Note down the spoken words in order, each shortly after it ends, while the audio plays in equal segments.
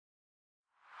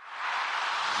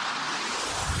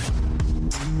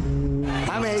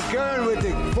I'm a Kern with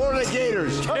the Florida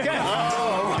Gators. Okay.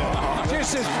 I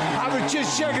was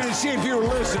just checking to see if you were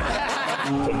listening.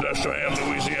 From Destrehan,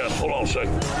 Louisiana. Hold on a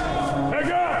second. Hey,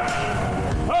 guys!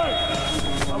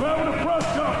 Hey! I'm having a press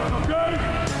conference, okay?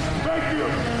 Thank you.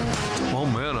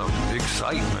 Momentum,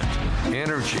 excitement,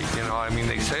 energy.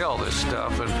 They say all this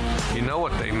stuff and you know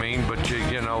what they mean, but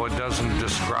you know, it doesn't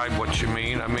describe what you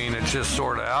mean. It's just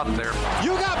sort of out there.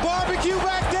 You got barbecue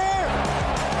back there,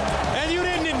 and you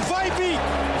didn't invite me.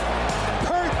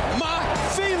 Hurt my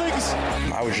feelings.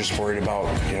 I was just worried about,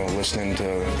 listening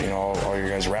to, all your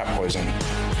guys' rap poison.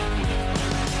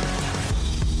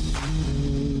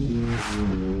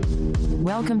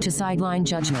 Welcome to Sideline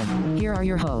Judgment. Here are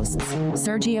your hosts,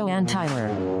 Sergio and Tyler.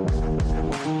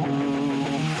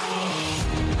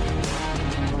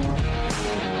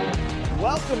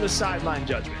 Welcome to Sideline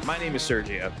Judgment. My name is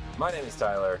Sergio. My name is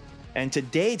Tyler. And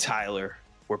today, Tyler,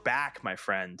 we're back, my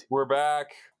friend. We're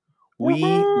back.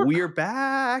 We're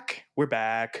back. We're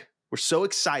back. We're so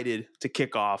excited to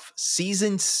kick off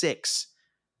season 6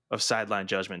 of Sideline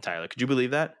Judgment, Tyler. Could you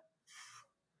believe that?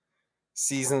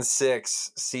 Season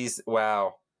 6.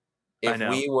 Wow.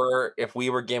 If we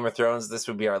were Game of Thrones, this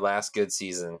would be our last good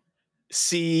season.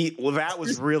 See, well, that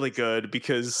was really good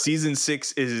because season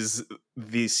 6 is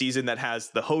the season that has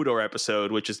the Hodor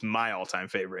episode, which is my all-time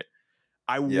favorite.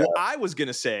 I was going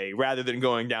to say, rather than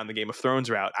going down the Game of Thrones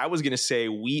route, I was going to say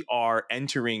we are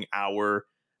entering our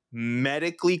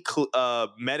medical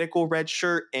red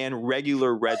shirt and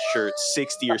regular red shirt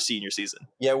 6th-year senior season.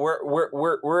 Yeah,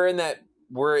 we're in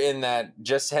that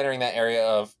just entering that area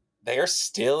of they are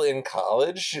still in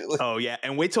college. Oh yeah,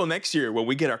 and wait till next year when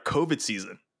we get our COVID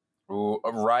season. Ooh,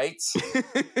 right?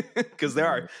 Because there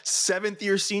are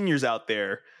 7th-year seniors out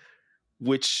there,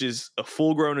 which is a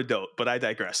full-grown adult. But I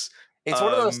digress. It's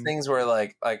one of those things where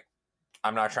like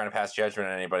I'm not trying to pass judgment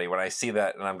on anybody when I see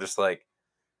that, and I'm just like,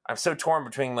 I'm so torn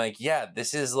between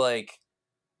this is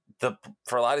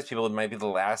for a lot of people, it might be the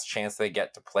last chance they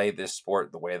get to play this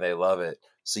sport the way they love it.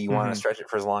 So you want to stretch it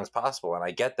for as long as possible. And I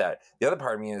get that. The other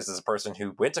part of me is as a person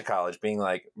who went to college being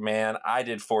like, man, I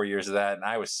did 4 years of that and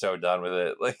I was so done with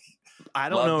it. I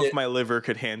don't know if my liver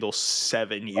could handle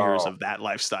 7 years of that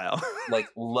lifestyle.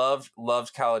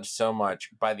 loved college so much.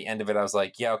 By the end of it, I was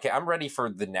like, yeah, okay, I'm ready for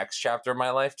the next chapter of my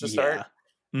life to start.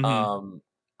 Yeah. Mm-hmm.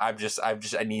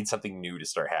 I need something new to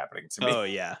start happening to me. Oh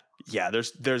yeah. Yeah.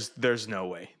 There's no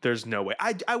way. There's no way.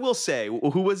 I will say,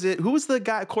 who was it? Who was the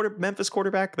guy, Memphis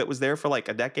quarterback that was there for like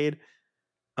a decade?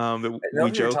 I know who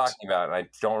you're talking about, and I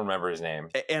don't remember his name.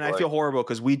 And I feel horrible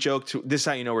because we joked. This is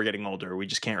how you know we're getting older. We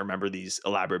just can't remember these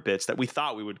elaborate bits that we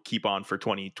thought we would keep on for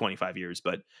 20, 25 years.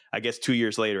 But I guess 2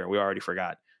 years later, we already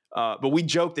forgot. But we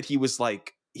joked that he was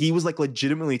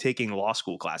legitimately taking law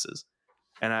school classes.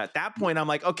 And at that point, I'm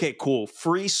like, okay, cool.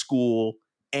 Free school,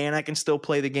 and I can still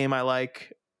play the game I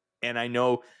like. And I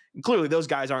know clearly those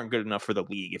guys aren't good enough for the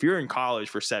league. If you're in college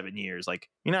for 7 years,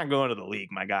 you're not going to the league,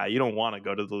 my guy. You don't want to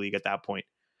go to the league at that point.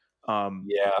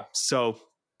 Yeah. So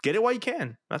get it while you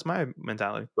can. That's my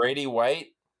mentality. Brady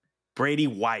White.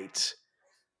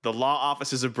 The law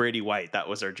offices of Brady White. That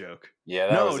was our joke.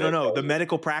 Yeah. No. The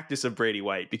medical practice of Brady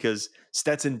White, because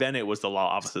Stetson Bennett was the law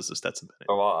offices of Stetson Bennett.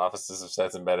 The law offices of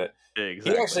Stetson Bennett.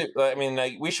 Exactly. He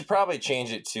actually, we should probably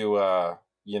change it to,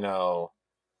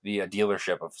 the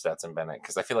dealership of Stetson Bennett,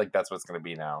 because I feel like that's what's going to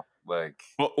be now.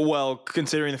 Well,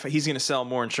 considering the fact he's going to sell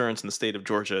more insurance in the state of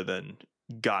Georgia than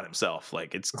God himself,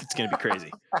 it's going to be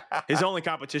crazy. His only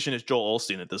competition is Joel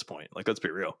Osteen at this point. Let's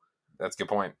be real. That's a good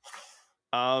point.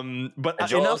 But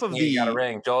Joel enough Osteen of the got a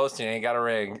ring. Joel Osteen ain't got a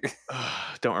ring.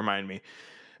 Don't remind me.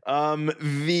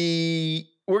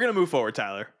 We're gonna move forward,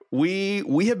 Tyler.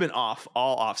 We have been off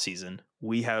all off season.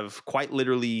 We have quite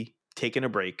literally taken a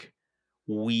break.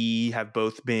 We have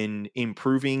both been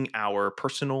improving our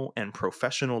personal and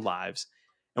professional lives,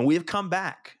 and we have come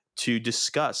back to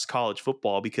discuss college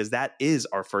football because that is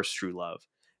our first true love.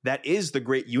 That is the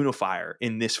great unifier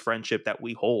in this friendship that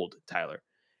we hold, Tyler.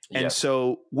 And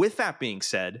so with that being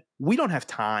said, we don't have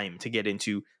time to get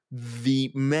into the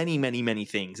many, many, many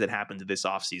things that happened this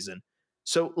offseason.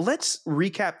 So let's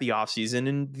recap the offseason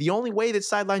in the only way that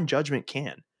Sideline Judgment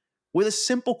can, with a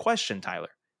simple question, Tyler.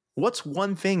 What's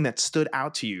one thing that stood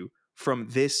out to you from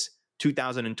this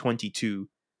 2022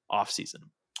 offseason?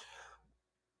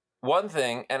 One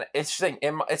thing, and it's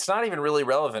not even really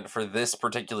relevant for this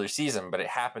particular season, but it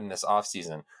happened this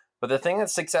offseason. But the thing that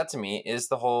sticks out to me is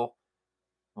the whole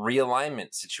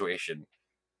realignment situation,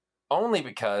 only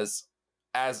because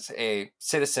as a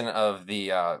citizen of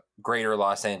the greater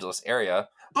Los Angeles area.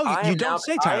 Oh, you don't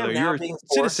say, Tyler. You're a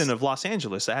citizen of Los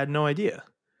Angeles. I had no idea.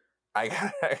 I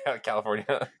got a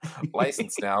California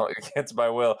license now against my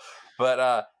will.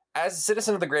 But as a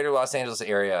citizen of the greater Los Angeles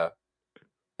area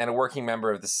and a working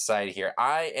member of the society here,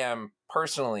 I am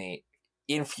personally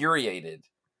infuriated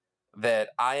that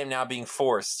I am now being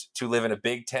forced to live in a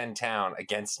Big Ten town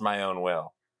against my own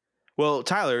will. Well,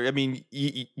 Tyler, I mean,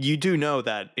 you do know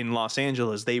that in Los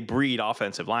Angeles they breed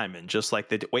offensive linemen, just like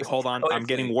they do. Wait, hold on. I'm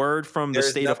getting word from the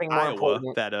state of Iowa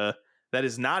that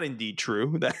is not indeed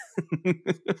true.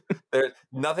 There's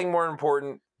nothing more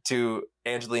important to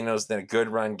Angelinos than a good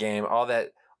run game. All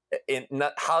that.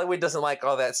 Hollywood doesn't like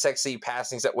all that sexy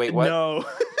passing stuff. Wait, what? No.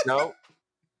 No.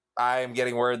 I'm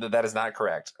getting word that is not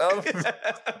correct.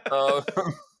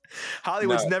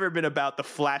 Hollywood's never been about the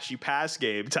flashy pass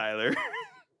game, Tyler.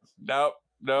 Nope.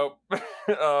 That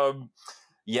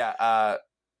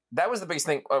was the biggest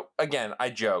thing. Again,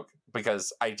 I joke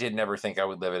because I did never think I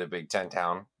would live in a Big Ten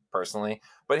town personally,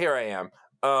 but here I am.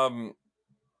 And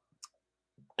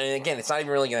again, it's not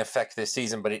even really going to affect this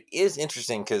season, but it is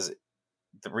interesting because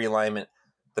the realignment,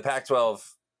 the Pac-12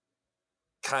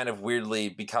 kind of weirdly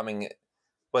becoming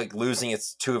like losing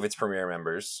two of its premier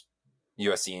members,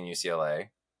 USC and UCLA.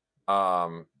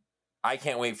 I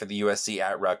can't wait for the USC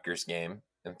at Rutgers game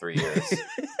in 3 years.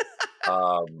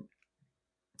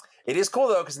 It is cool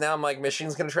though, because now I'm like,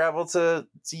 Michigan's going to travel to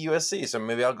USC, so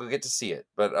maybe I'll go get to see it.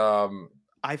 But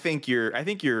I think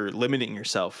you're limiting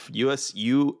yourself.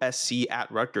 USC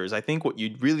at Rutgers. I think what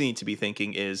you really need to be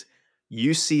thinking is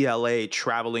UCLA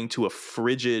traveling to a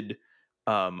frigid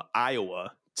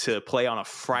Iowa to play on a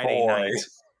Friday night.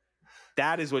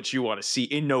 That is what you want to see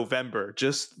in November.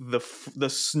 Just the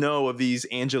snow of these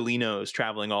Angelinos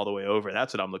traveling all the way over.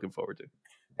 That's what I'm looking forward to.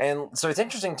 And so it's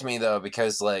interesting to me though,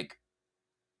 because like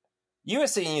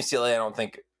USC and UCLA, I don't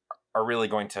think are really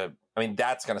going to. I mean,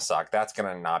 that's going to suck. That's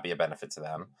going to not be a benefit to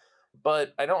them.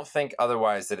 But I don't think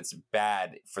otherwise that it's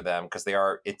bad for them because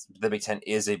the Big Ten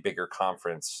is a bigger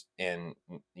conference in,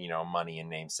 money and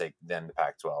namesake than the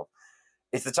Pac-12.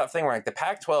 It's the tough thing where like the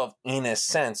Pac-12 in a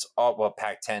sense,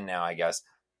 Pac-10 now, I guess,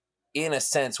 in a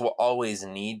sense will always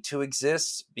need to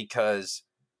exist because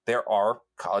there are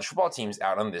college football teams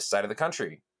out on this side of the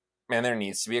country and there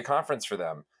needs to be a conference for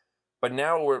them. But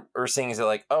now what we're seeing is that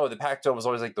like, the Pac-12 was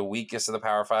always like the weakest of the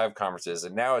Power 5 conferences.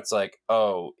 And now it's like,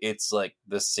 it's like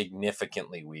the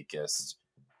significantly weakest.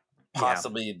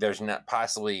 Possibly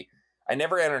I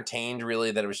never entertained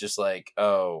really that it was just like,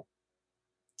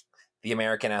 the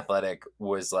American Athletic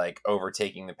was like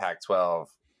overtaking the Pac-12.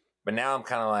 But now I'm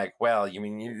kind of like, well, you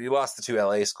mean you lost the two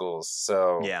LA schools.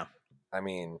 So, yeah. I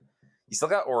mean, you still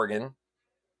got Oregon. You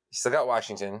still got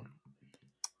Washington.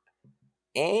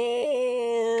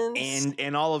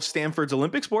 And all of Stanford's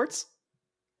Olympic sports.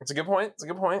 It's a good point.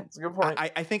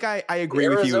 I think I agree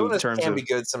with you in terms can of be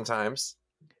good sometimes.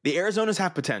 The Arizonas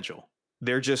have potential.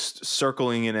 They're just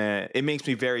circling it makes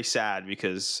me very sad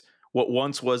because what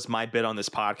once was my bit on this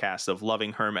podcast of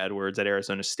loving Herm Edwards at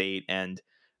Arizona State and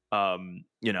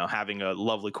having a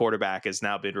lovely quarterback has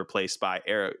now been replaced by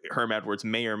Herm Edwards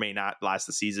may or may not last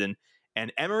the season.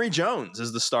 And Emory Jones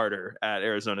is the starter at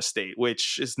Arizona State,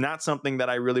 which is not something that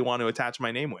I really want to attach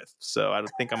my name with. So I don't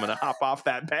think I'm going to hop off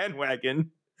that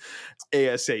bandwagon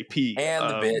ASAP. And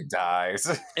the bid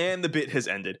dies. And the bid has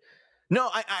ended. No,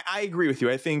 I agree with you.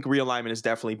 I think realignment has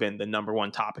definitely been the number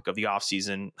one topic of the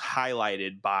offseason,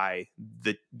 highlighted by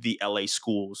the LA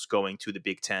schools going to the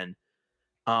Big Ten.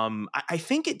 I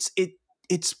think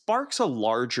it sparks a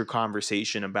larger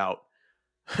conversation about,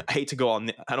 I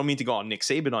don't mean to go on Nick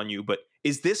Saban on you, but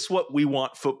is this what we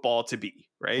want football to be?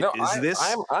 Right? No,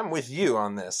 I'm with you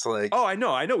on this. Like, oh, I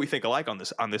know we think alike on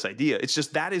this idea. It's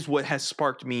just that is what has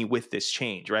sparked me with this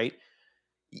change, right?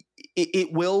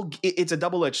 It's a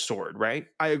double-edged sword, right?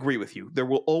 I agree with you. There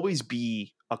will always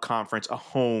be a conference, a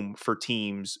home for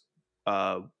teams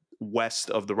west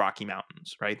of the Rocky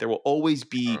Mountains, right? There will always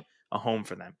be a home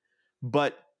for them.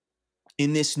 But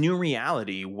in this new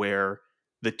reality where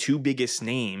the two biggest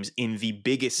names in the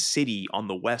biggest city on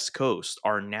the West Coast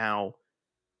are now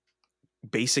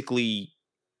basically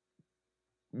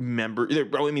they're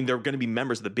going to be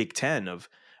members of the Big Ten of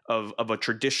a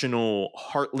traditional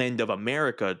heartland of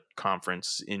America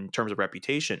conference in terms of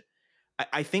reputation.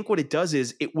 I think what it does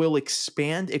is it will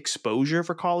expand exposure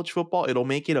for college football. It'll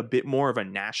make it a bit more of a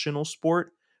national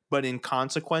sport, but in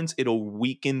consequence, it'll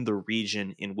weaken the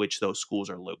region in which those schools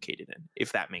are located in,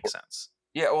 if that makes sense.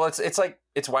 Yeah, well, it's like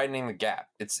it's widening the gap.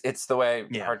 It's the way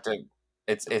hard to.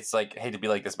 It's like, I hate to be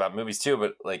like this about movies too,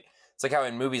 but like it's like how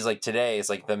in movies like today, it's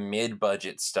like the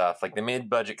mid-budget stuff, like the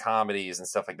mid-budget comedies and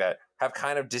stuff like that, have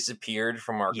kind of disappeared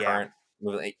from our current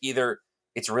movie. Either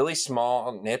it's really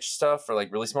small niche stuff or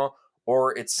like really small,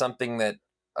 or it's something that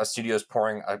a studio's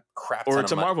pouring a crap ton Or of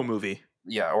it's a money. Marvel movie.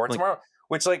 Yeah, or it's Marvel.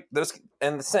 Which, like, those,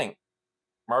 and the thing,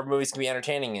 Marvel movies can be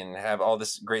entertaining and have all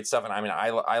this great stuff. And I mean,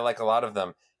 I like a lot of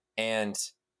them. And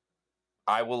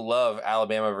I will love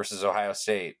Alabama versus Ohio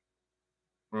State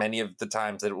many of the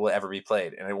times that it will ever be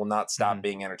played. And it will not stop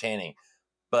being entertaining.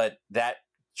 But that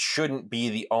shouldn't be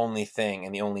the only thing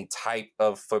and the only type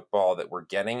of football that we're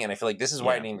getting. And I feel like this is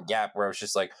widening the gap where I was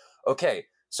just like, okay,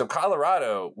 so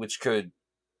Colorado, which could,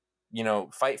 you know,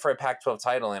 fight for a Pac-12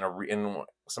 title in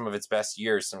some of its best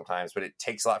years sometimes, but it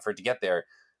takes a lot for it to get there.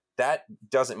 That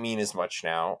doesn't mean as much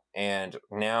now. And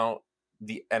now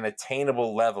an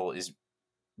attainable level is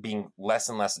being less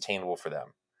and less attainable for them.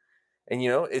 And, you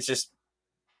know, it's just,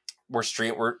 we're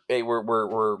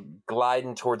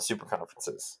gliding towards super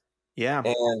conferences. Yeah.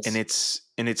 And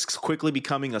it's quickly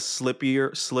becoming a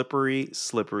slippery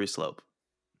slope.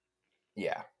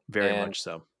 Yeah. Very much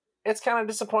so. It's kind of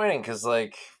disappointing because,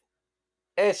 like,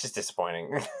 it's just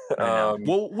disappointing.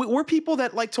 Well, we're people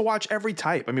that like to watch every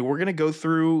type. I mean, we're going to go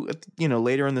through, you know,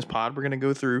 later in this pod, we're going to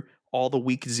go through all the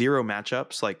week 0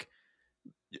 matchups. Like,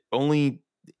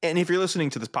 and if you're listening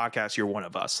to this podcast, you're one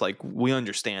of us. Like, we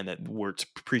understand that we're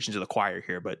preaching to the choir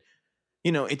here, but,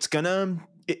 you know,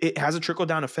 it has a trickle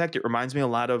down effect. It reminds me a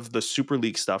lot of the Super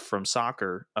League stuff from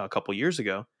soccer a couple years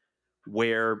ago,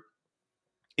 where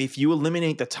if you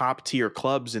eliminate the top tier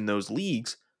clubs in those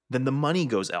leagues, then the money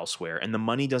goes elsewhere, and the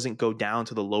money doesn't go down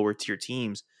to the lower tier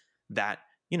teams that,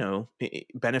 you know,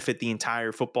 benefit the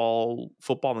entire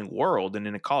footballing world. And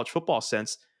in a college football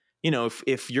sense, you know,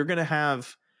 if you're going to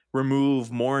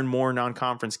remove more and more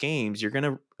non-conference games, you're going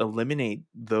to eliminate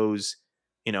those,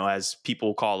 you know, as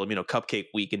people call them, you know, cupcake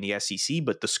week in the SEC.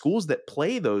 But the schools that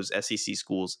play those SEC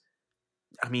schools,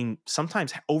 I mean,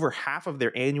 sometimes over half of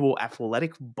their annual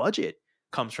athletic budget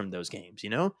comes from those games. You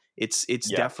know, it's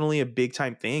definitely a big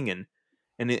time thing. And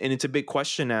it's a big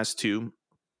question as to,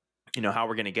 you know, how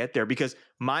we're going to get there, because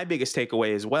my biggest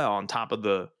takeaway as well, on top of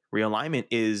the realignment,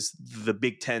 is the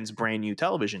Big Ten's brand new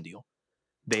television deal.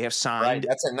 They have signed,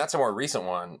 right, that's a more recent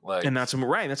one. That's a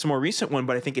more recent one,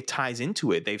 but I think it ties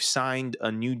into it. They've signed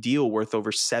a new deal worth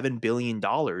over $7 billion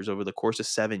over the course of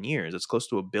 7 years. It's close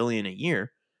to $1 billion a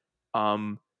year,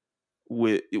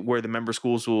 where the member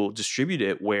schools will distribute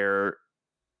it, where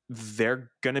they're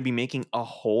going to be making a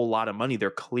whole lot of money. They're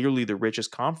clearly the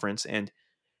richest conference, and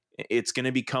it's going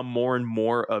to become more and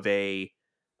more of a,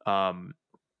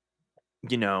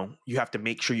 you know, you have to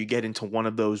make sure you get into one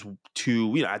of those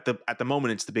two, you know, at the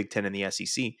moment it's the Big Ten and the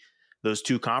SEC, those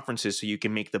two conferences, so you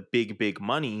can make the big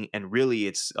money. And really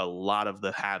it's a lot of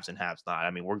the haves and haves not.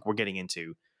 I mean, we're getting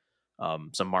into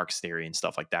some Marx theory and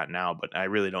stuff like that now, but I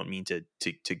really don't mean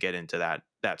to get into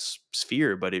that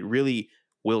sphere, but it really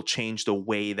will change the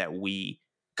way that we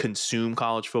consume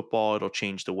college football. It'll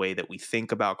change the way that we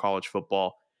think about college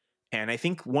football. And I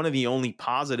think one of the only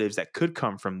positives that could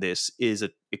come from this is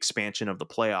an expansion of the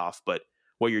playoff. But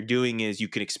what you're doing is you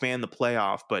can expand the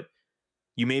playoff, but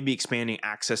you may be expanding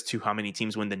access to how many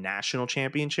teams win the national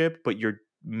championship, but you're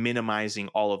minimizing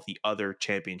all of the other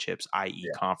championships, i.e.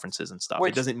 conferences and stuff.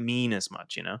 It doesn't mean as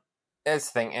much, you know? That's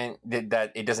the thing, and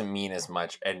that it doesn't mean as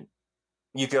much. And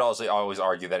you could also always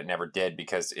argue that it never did,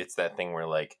 because it's that thing where,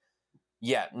 like,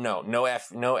 no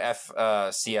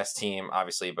FCS team,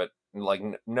 obviously, but like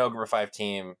no Group of 5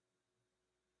 team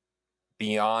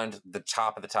beyond the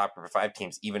top of the top Group of 5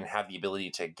 teams even have the ability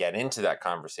to get into that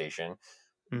conversation.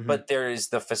 Mm-hmm. But there is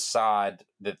the facade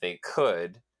that they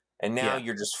could, and now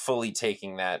you're just fully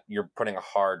taking that. You're putting a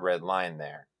hard red line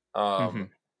there,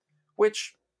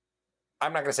 which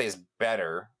I'm not going to say is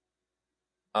better.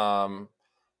 I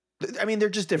mean, they're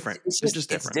just different.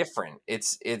 It's different.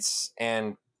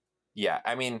 And yeah,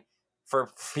 I mean, for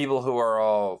people who are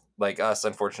all like us,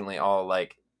 unfortunately, all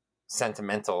like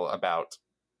sentimental about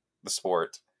the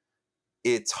sport,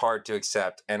 it's hard to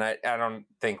accept. And I don't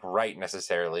think right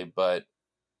necessarily, but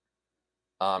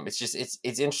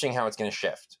it's interesting how it's going to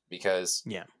shift, because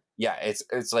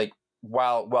it's like,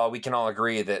 while we can all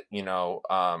agree that, you know,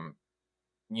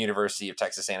 University of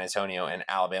Texas San Antonio and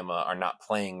Alabama are not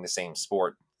playing the same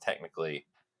sport technically,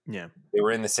 they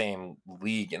were in the same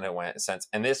league in a sense,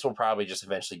 and this will probably just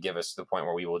eventually give us to the point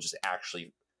where we will just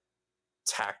actually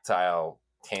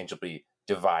tangibly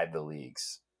divide the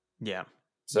leagues.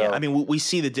 So I mean, we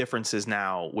see the differences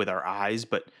now with our eyes,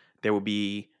 but there will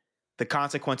be the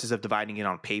consequences of dividing it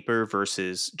on paper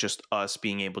versus just us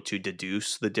being able to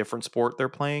deduce the different sport they're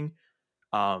playing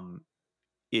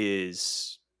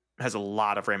has a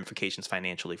lot of ramifications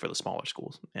financially for the smaller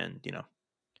schools. And, you know,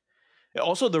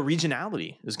 also the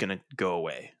regionality is going to go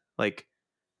away. Like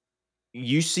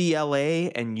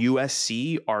UCLA and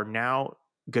USC are now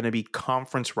going to be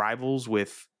conference rivals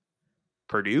with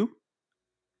Purdue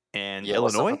and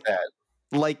what's up Illinois. with that?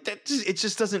 Like that, it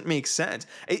just doesn't make sense.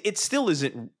 It still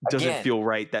doesn't Again, feel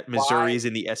right that Missouri is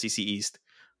in the SEC East.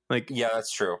 Like, Yeah,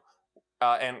 that's true.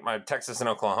 And my Texas and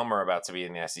Oklahoma are about to be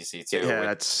in the SEC too. Yeah,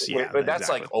 that's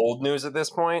exactly. Like old news at this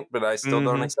point, but I still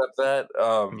don't accept that.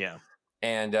 Yeah.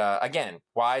 And again,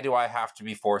 why do I have to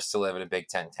be forced to live in a Big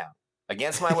Ten town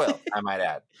against my will? I might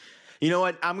add. You know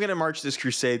what? I'm gonna march this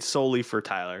crusade solely for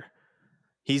Tyler.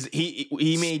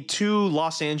 He made 2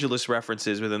 Los Angeles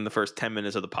references within the first 10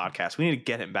 minutes of the podcast. We need to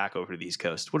get him back over to the East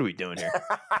Coast. What are we doing here?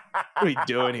 What are we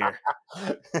doing here?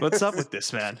 What's up with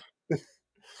this, man?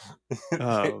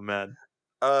 Oh man.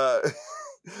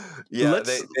 Yeah,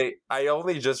 I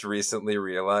only just recently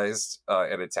realized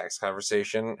in a text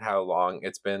conversation how long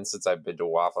it's been since I've been to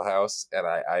Waffle House, and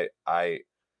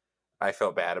I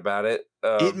felt bad about it.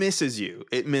 It misses you.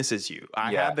 It misses you.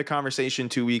 I had the conversation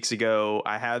 2 weeks ago.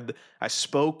 I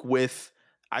spoke with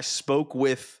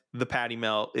the Patty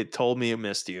Melt. It told me it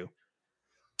missed you.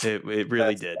 It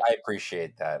really did. I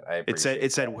appreciate that.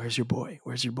 It said, "Where's your boy?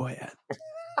 Where's your boy at?"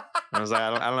 I was like,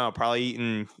 I don't know. Probably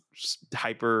eating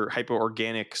hyper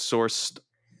organic sourced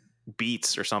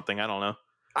beets or something. I don't know.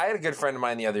 I had a good friend of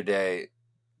mine the other day.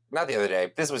 Not the other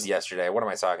day. This was yesterday. What am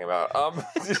I talking about?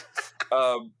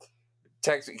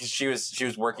 Text, because she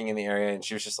was working in the area, and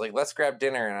she was just like, "Let's grab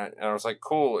dinner," and I was like,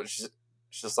 "Cool." And she's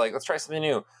just like, "Let's try something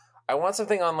new. I want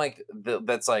something on like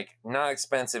that's like not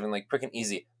expensive and like freaking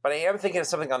easy, but I am thinking of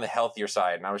something on the healthier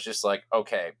side." And I was just like,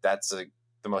 "Okay, that's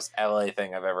the most LA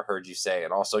thing I've ever heard you say."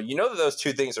 And also, you know that those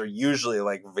two things are usually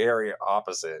like very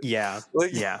opposite. Yeah,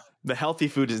 yeah. The healthy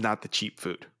food is not the cheap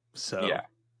food. So yeah.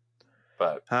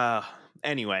 But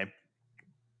anyway.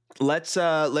 Let's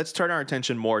turn our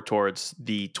attention more towards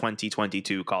the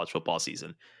 2022 college football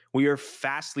season. We are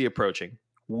fastly approaching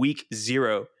week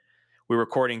 0. We're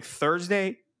recording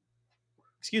Thursday.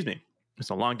 Excuse me. It's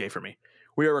a long day for me.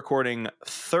 We are recording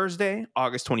Thursday,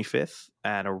 August 25th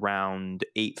at around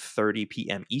 8:30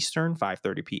 p.m. Eastern,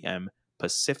 5:30 p.m.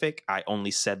 Pacific. I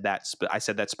only said that. I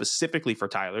said that specifically for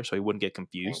Tyler, so he wouldn't get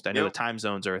confused. I know the time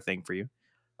zones are a thing for you.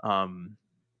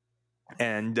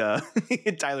 And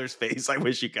Tyler's face, I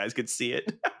wish you guys could see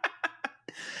it.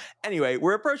 Anyway,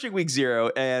 we're approaching week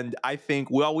 0, and I think,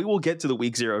 well, we will get to the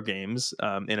week 0 games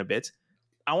in a bit.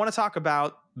 I want to talk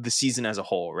about the season as a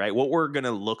whole, right? What we're going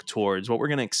to look towards, what we're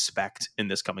going to expect in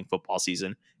this coming football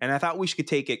season. And I thought we should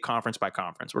take it conference by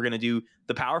conference. We're going to do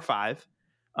the Power 5,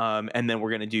 and then we're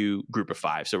going to do Group of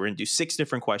 5. So we're going to do 6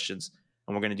 different questions,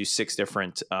 and we're going to do 6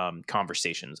 different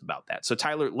conversations about that. So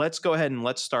Tyler, let's go ahead and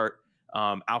let's start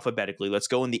alphabetically. Let's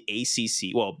go in the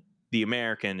ACC. Well, the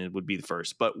American would be the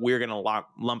first, but we're going to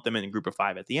lump them in a Group of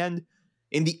 5 at the end.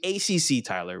 In the ACC,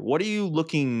 Tyler, what are you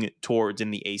looking towards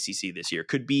in the ACC this year?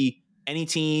 Could be any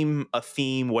team, a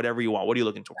theme, whatever you want. What are you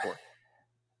looking for?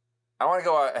 I want to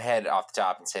go ahead off the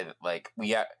top and say that, like,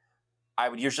 I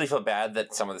would usually feel bad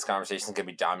that some of this conversation could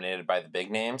be dominated by the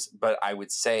big names, but I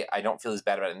would say I don't feel as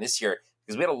bad about it in this year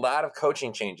because we had a lot of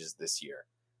coaching changes this year.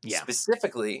 Yeah.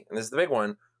 Specifically, and this is the big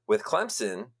one, with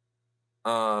Clemson,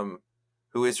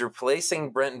 who is replacing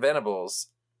Brent Venables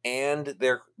and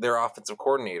their offensive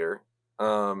coordinator.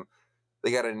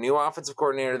 They got a new offensive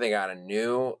coordinator. They got a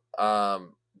new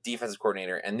defensive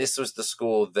coordinator. And this was the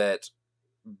school that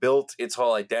built its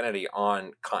whole identity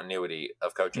on continuity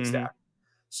of coaching staff.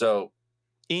 So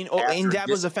in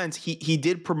Dabo's offense, he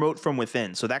did promote from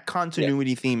within. So that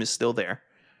continuity theme is still there.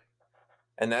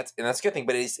 And that's a good thing,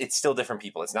 but it's still different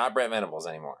people. It's not Brent Venables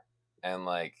anymore. And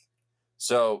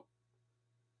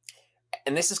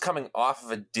and this is coming off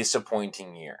of a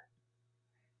disappointing year.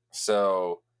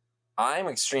 So I'm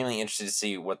extremely interested to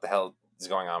see what the hell is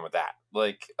going on with that.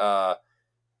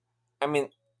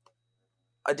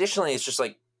 Additionally, it's just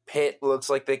like Pitt looks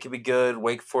like they could be good.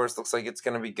 Wake Forest looks like it's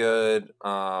going to be good.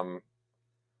 I'm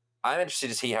interested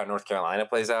to see how North Carolina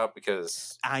plays out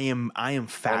because I am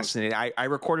fascinated. I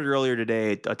recorded earlier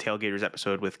today a Tailgaters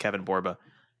episode with Kevin Borba,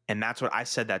 and that's what I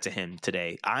said that to him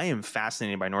today. I am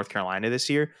fascinated by North Carolina this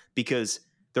year because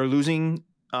they're losing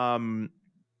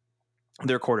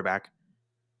their quarterback.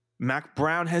 Mac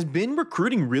Brown has been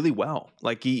recruiting really well.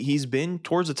 Like he's been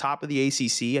towards the top of the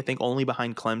ACC, I think only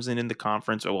behind Clemson in the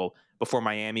conference, or well, before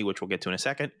Miami, which we'll get to in a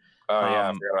second. Oh yeah,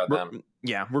 I forgot about them.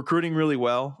 Yeah, recruiting really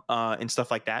well and stuff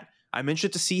like that. I'm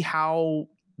interested to see how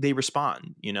they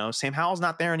respond. You know, Sam Howell's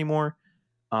not there anymore.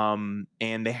 And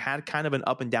they had kind of an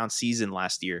up and down season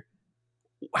last year.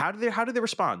 How did they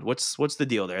respond? What's the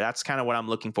deal there? That's kind of what I'm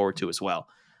looking forward to as well.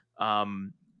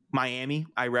 Miami,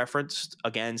 I referenced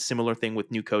again, similar thing with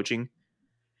new coaching.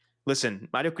 Listen,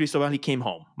 Mario Cristobal, he came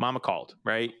home. Mama called,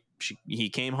 right? He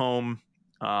came home.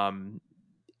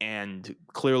 And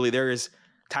clearly there is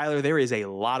a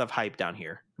lot of hype down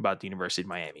here about the University of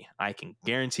Miami. I can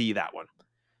guarantee you that one.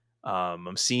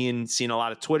 I'm seeing a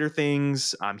lot of Twitter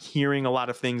things. I'm hearing a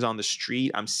lot of things on the street.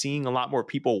 I'm seeing a lot more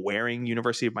people wearing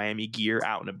University of Miami gear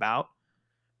out and about.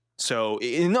 So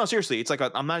no, seriously, it's like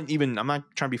I'm not trying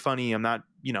to be funny. I'm not,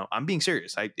 I'm being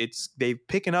serious. They've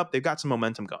got some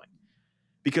momentum going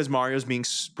because Mario's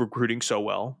recruiting so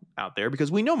well out there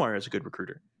because we know Mario's a good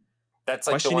recruiter. That's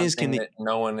like the one thing that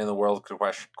no one in the world could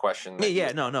question.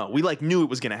 No. We knew it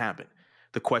was going to happen.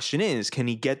 The question is, can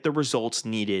he get the results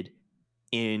needed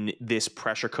in this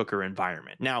pressure cooker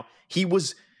environment? Now, he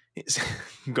was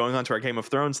going on to our Game of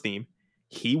Thrones theme.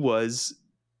 He was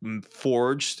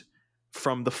forged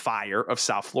from the fire of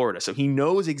South Florida. So he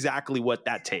knows exactly what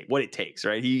it takes,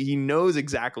 right? He knows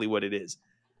exactly what it is.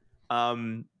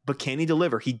 But can he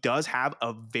deliver? He does have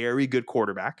a very good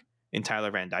quarterback in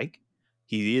Tyler Van Dyke.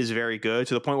 He is very good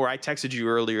to the point where I texted you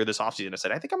earlier this offseason. I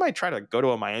said, I think I might try to go to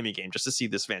a Miami game just to see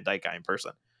this Van Dyke guy in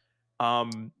person.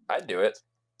 I'd do it.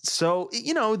 So,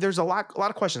 there's a lot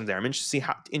of questions there. I'm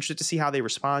interested to see how they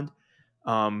respond.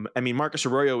 Marcus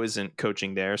Arroyo isn't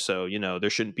coaching there, so, there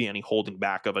shouldn't be any holding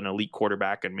back of an elite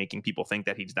quarterback and making people think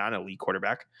that he's not an elite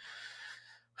quarterback.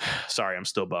 Sorry, I'm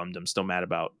still bummed. I'm still mad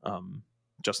about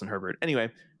Justin Herbert. Anyway.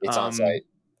 It's on site.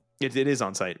 It is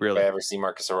on site, really. If I ever see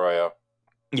Marcus Arroyo.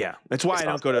 Yeah, that's why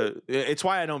it's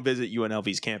why I don't visit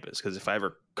UNLV's campus, because if I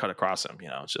ever cut across him,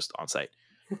 it's just on site.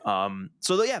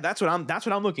 So yeah, that's what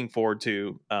I'm looking forward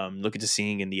to, looking to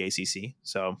seeing in the ACC.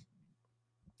 So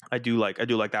I do like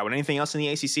that one. Anything else in the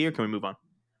ACC, or can we move on?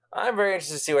 I'm very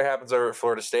interested to see what happens over at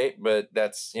Florida State, but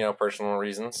that's personal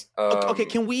reasons. Okay,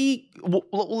 can we?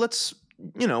 Let's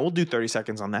we'll do 30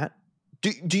 seconds on that.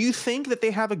 Do you think that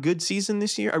they have a good season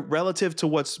this year relative to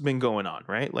what's been going on?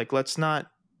 Right, like let's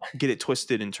not get it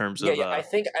twisted in terms of. I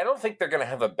don't think they're going to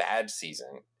have a bad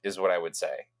season, is what I would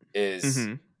say.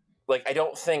 Like, I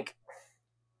don't think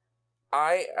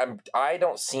I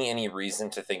don't see any reason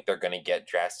to think they're going to get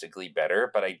drastically better,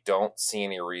 but I don't see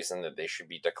any reason that they should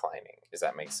be declining. Does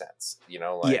that make sense?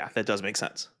 Yeah, that does make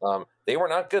sense. They were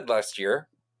not good last year.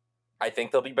 I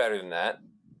think they'll be better than that.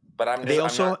 But they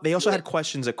also had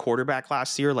questions at quarterback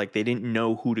last year, like they didn't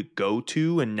know who to go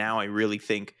to, and now I really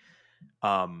think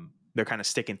they're kind of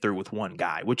sticking through with one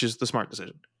guy, which is the smart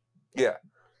decision. Yeah,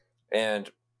 and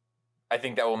I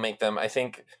think that will make them. I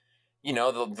think.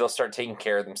 They'll start taking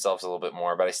care of themselves a little bit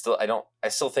more, but I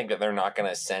still think that they're not going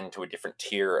to ascend to a different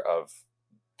tier of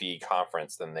the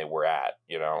conference than they were at,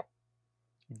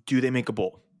 Do they make a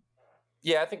bowl?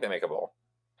 Yeah, I think they make a bowl.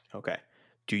 Okay.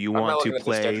 Do you want to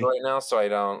play the schedule right now, so I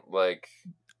don't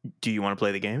Do you want to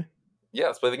play the game? Yeah,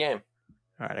 let's play the game.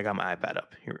 All right, I got my iPad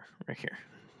up here, right here.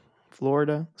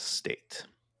 Florida State.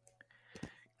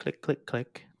 Click, click,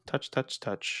 click. Touch, touch,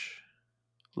 touch.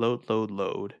 Load, load,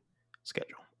 load.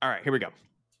 Schedule. All right, here we go.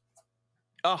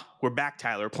 Oh, we're back,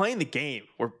 Tyler. We're playing the game.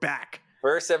 We're back.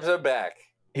 First episode back.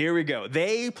 Here we go.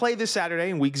 They play this Saturday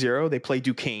in week 0. They play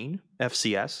Duquesne,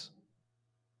 FCS.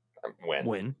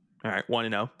 Win. All right,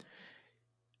 1-0.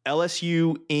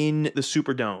 LSU in the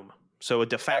Superdome. So a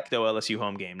de facto LSU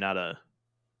home game, not a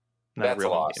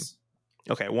real home game.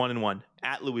 Okay, 1-1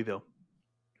 at Louisville.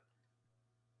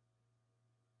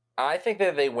 I think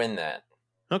that they win that.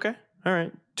 Okay. All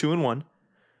right. 2-1.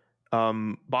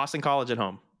 Boston College at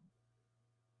home.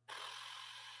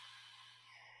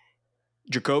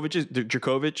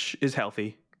 Djokovic is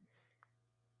healthy.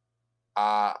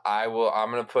 I'm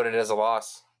going to put it as a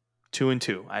loss.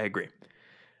 2-2. I agree.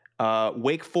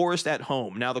 Wake Forest at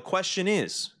home. Now the question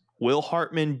is, will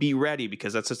Hartman be ready?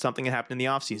 Because that's something that happened in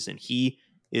the offseason. He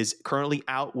is currently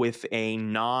out with a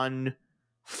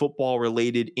non-football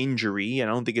related injury. I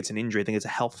don't think it's an injury. I think it's a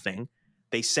health thing.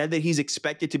 They said that he's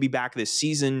expected to be back this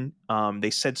season.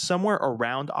 They said somewhere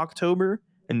around October,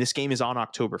 and this game is on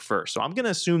October 1st. So I'm going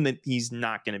to assume that he's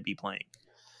not going to be playing.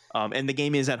 And the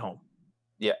game is at home.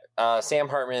 Yeah. Sam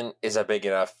Hartman is a big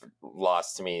enough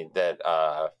loss to me that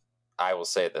I will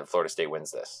say that Florida State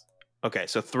wins this. Okay,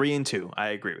 so 3-2.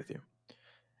 I agree with you.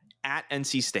 At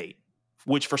NC State,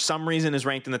 which for some reason is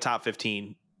ranked in the top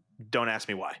 15. Don't ask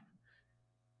me why.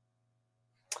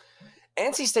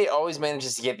 NC State always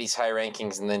manages to get these high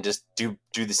rankings and then just do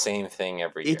the same thing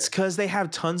every year. It's because they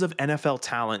have tons of NFL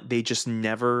talent. They just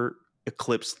never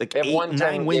eclipse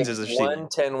 9 wins as a season. One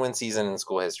 10-win season in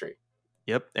school history.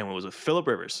 Yep, and it was with Phillip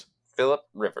Rivers.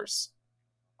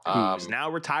 Who's now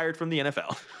retired from the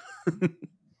NFL.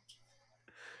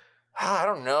 I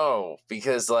don't know,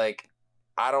 because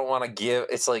I don't want to give.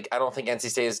 It's I don't think NC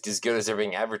State is as good as they're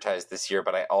being advertised this year,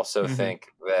 but I also think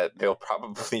that they'll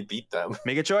probably beat them.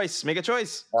 Make a choice.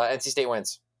 NC State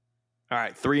wins. All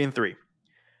right, 3-3.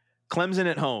 Clemson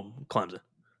at home. Clemson.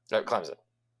 Clemson.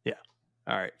 Yeah.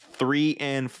 All right,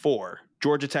 3-4.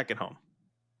 Georgia Tech at home.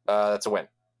 That's a win.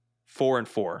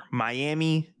 4-4.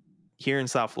 Miami here in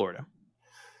South Florida.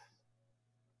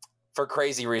 For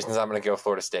crazy reasons, I'm going to go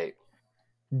Florida State.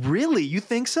 Really? You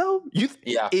think so?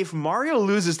 Yeah. If Mario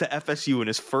loses to FSU in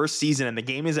his first season and the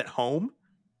game is at home.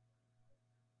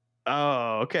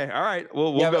 Oh, okay. All right.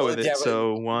 We'll go with it. Yeah,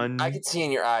 so one. I could see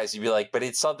in your eyes, you'd be like, but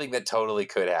it's something that totally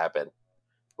could happen.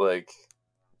 Like,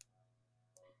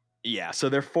 yeah. So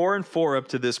they're 4-4 up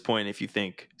to this point. If you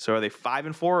think so, are they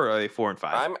 5-4 or are they 4-5?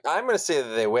 I'm going to say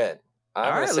that they win. All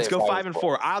right, let's go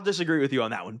 5-4. I'll disagree with you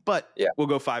on that one, but yeah, we'll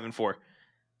go 5-4.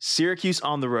 Syracuse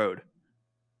on the road.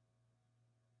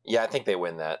 Yeah, I think they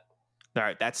win that. All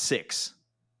right, that's 6.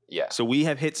 Yeah. So we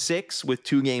have hit 6 with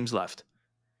 2 games left.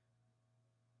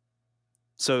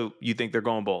 So you think they're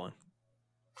going bowling?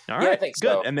 All right, I think good.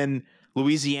 so. And then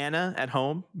Louisiana at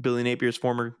home, Billy Napier's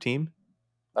former team.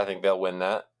 I think they'll win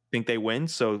that. Think they win,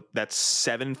 so that's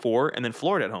 7-4, and then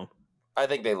Florida at home. I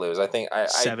think they lose. I think I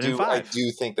 7-5. I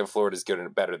do think that Florida's good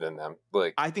and better than them.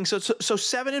 Like, I think so. So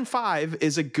 7-5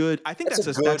 is a good. I think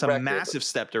that's a massive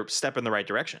step in the right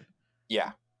direction.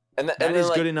 Yeah, and that is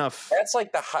good enough. That's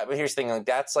like the high. But here's the thing: like,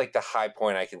 that's like the high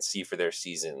point I can see for their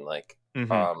season. Like,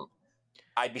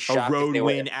 I'd be shocked a road if they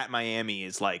win at Miami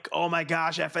is like, oh my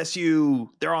gosh, FSU,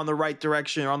 they're on the right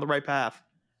direction, they're on the right path.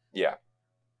 Yeah.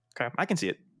 Okay, I can see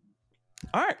it.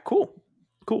 All right, cool.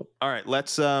 All right,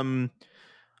 let's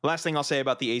last thing I'll say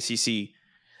about the ACC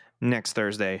next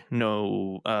Thursday,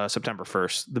 September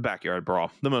 1st, the Backyard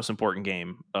Brawl, the most important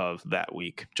game of that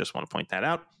week. Just want to point that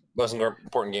out. Most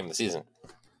important game of the season.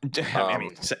 I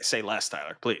mean, say less,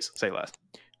 Tyler. Please say less.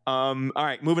 All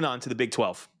right, moving on to the Big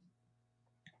 12.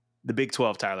 The Big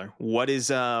 12, Tyler. What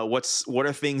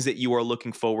are things that you are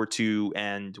looking forward to,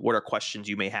 and what are questions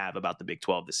you may have about the Big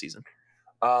 12 this season?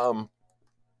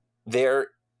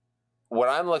 What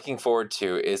I'm looking forward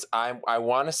to is I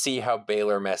want to see how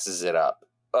Baylor messes it up.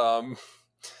 And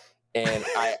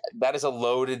that is a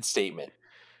loaded statement.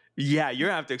 Yeah, you're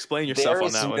gonna have to explain yourself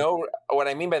on that one. What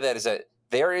I mean by that is that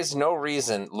there is no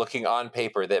reason, looking on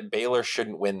paper, that Baylor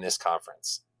shouldn't win this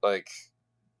conference. Like,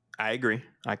 I agree.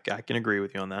 I can agree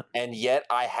with you on that. And yet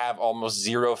I have almost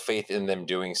zero faith in them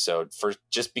doing so,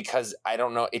 just because I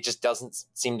don't know. It just doesn't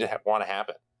seem to want to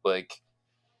happen. Like,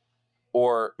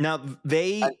 or now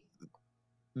they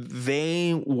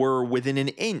were within an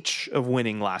inch of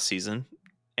winning last season,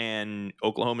 and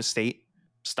Oklahoma State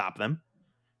stopped them.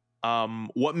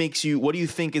 What do you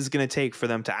think is going to take for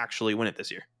them to actually win it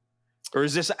this year? Or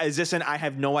is this an I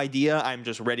have no idea, I'm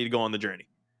just ready to go on the journey?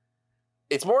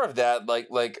 It's more of that,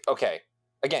 like okay,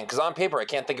 again, because on paper I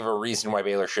can't think of a reason why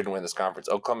Baylor shouldn't win this conference.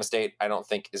 Oklahoma State, I don't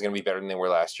think, is going to be better than they were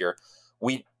last year.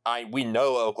 We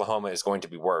know Oklahoma is going to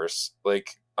be worse.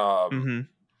 Like,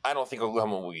 I don't think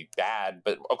Oklahoma will be bad,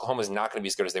 but Oklahoma is not going to be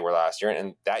as good as they were last year,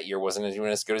 and that year wasn't even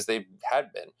as good as they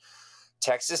had been.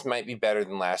 Texas might be better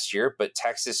than last year, but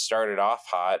Texas started off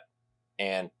hot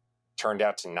and turned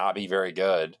out to not be very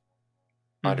good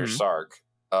under Sark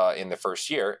in the first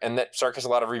year, and that Sark has a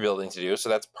lot of rebuilding to do, so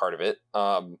that's part of it.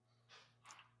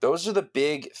 Those are the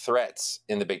big threats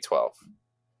in the Big 12.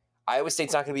 Iowa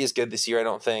State's not going to be as good this year, I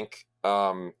don't think.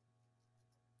 So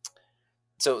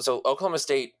Oklahoma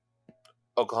State,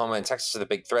 Oklahoma, and Texas are the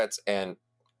big threats, and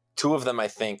 2 of them I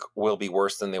think will be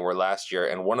worse than they were last year,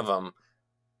 and one of them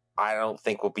I don't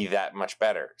think will be that much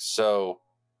better. So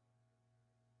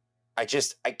I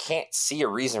can't see a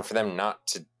reason for them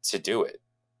not to do it,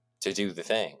 to do the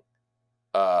thing.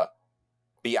 But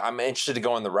yeah, I'm interested to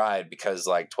go on the ride because,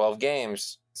 like, 12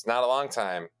 games, it's not a long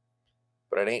time,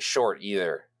 but it ain't short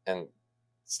either, and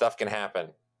stuff can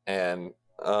happen. And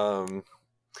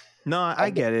no, I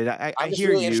get it. I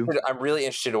hear really you. I'm really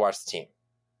interested to watch the team.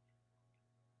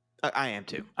 I am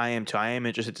too. I am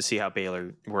interested to see how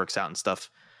Baylor works out and stuff.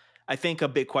 I think a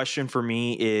big question for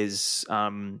me is,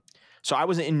 so I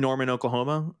was in Norman,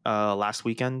 Oklahoma, last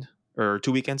weekend or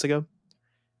 2 weekends ago.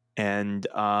 And,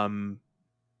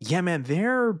 yeah, man,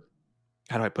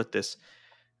 how do I put this?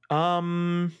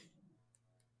 Yeah,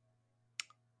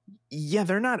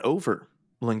 they're not over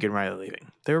Lincoln Riley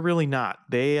leaving. They're really not.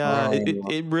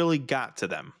 It really got to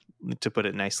them, to put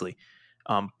it nicely.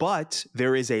 But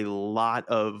there is a lot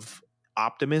of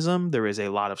optimism. There is a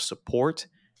lot of support,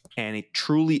 and it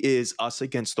truly is us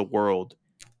against the world.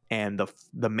 And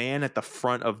the man at the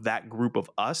front of that group of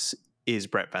us is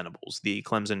Brett Venables, the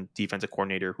Clemson defensive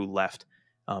coordinator who left.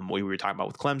 We were talking about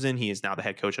with Clemson. He is now the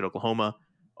head coach at Oklahoma.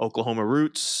 Oklahoma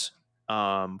roots,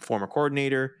 former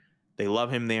coordinator. They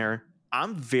love him there.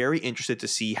 I'm very interested to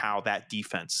see how that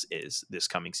defense is this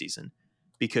coming season,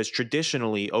 because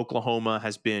traditionally Oklahoma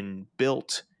has been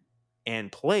built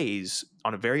and plays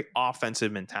on a very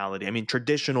offensive mentality. I mean,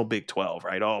 traditional Big 12,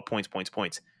 right? Oh, points.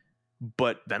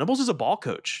 But Venables is a ball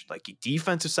coach, like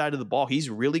defensive side of the ball. He's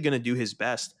really going to do his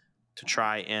best to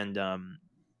try and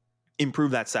improve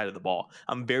that side of the ball.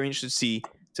 I'm very interested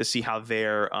to see how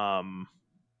their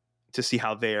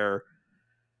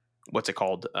what's it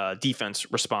called,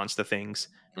 defense responds to things.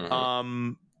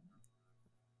 Mm-hmm.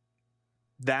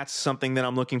 That's something that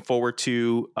I'm looking forward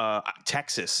to.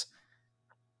 Texas,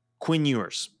 Quinn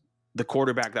Ewers, the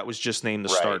quarterback that was just named the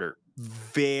starter.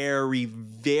 Very,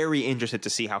 very interested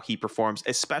to see how he performs,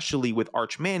 especially with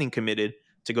Arch Manning committed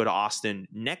to go to Austin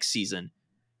next season.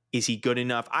 Is he good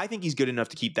enough? I think he's good enough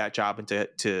to keep that job and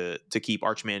to keep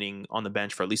Arch Manning on the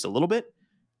bench for at least a little bit.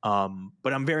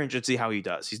 But I'm very interested to see how he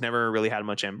does. He's never really had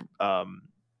much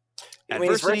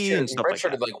adversity and stuff like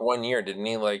that. Like 1 year, didn't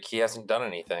he? Like he hasn't done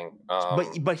anything.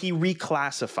 But he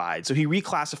reclassified. So he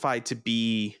reclassified to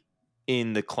be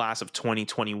in the class of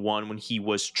 2021 when he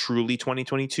was truly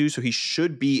 2022. So he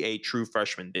should be a true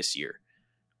freshman this year.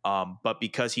 But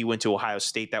because he went to Ohio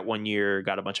State that 1 year,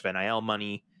 got a bunch of NIL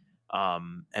money,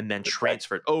 and then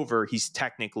transferred over, he's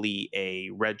technically a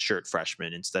redshirt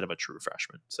freshman instead of a true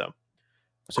freshman. So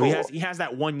cool. he has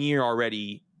that 1 year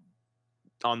already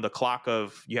on the clock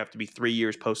of, you have to be 3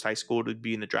 years post high school to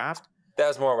be in the draft. That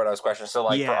was more what I was questioning. So,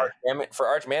 like, for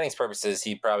Arch Manning's purposes,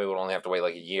 he probably would only have to wait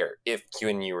like a year if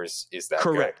Quinn Ewers is that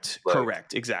correct. good.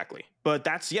 Correct, exactly. But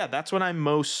that's what I'm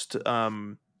most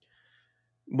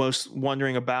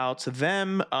wondering about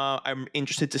them. I'm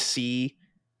interested to see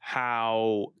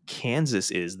how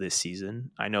Kansas is this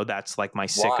season. I know that's like my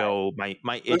sicko,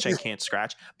 my itch I can't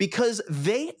scratch, because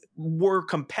they were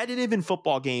competitive in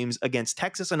football games against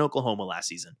Texas and Oklahoma last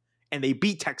season, and they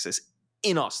beat Texas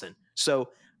in Austin. So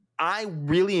I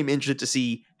really am interested to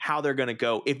see how they're going to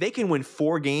go. If they can win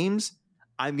 4 games,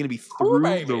 I'm going to be through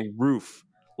the roof.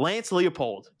 Lance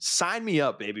Leopold, sign me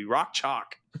up, baby. Rock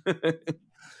chalk.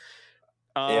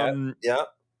 Yeah.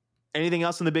 Anything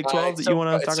else in the Big 12 that you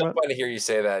want to talk about? It's so fun to hear you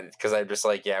say that, because I'm just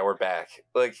like, yeah, we're back.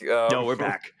 Like, no, we're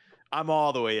back. I'm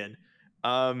all the way in.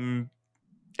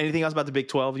 Anything else about the Big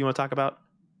 12 you want to talk about?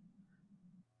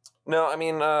 No, I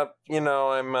mean, I'm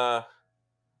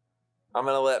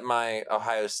gonna let my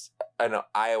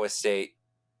Iowa State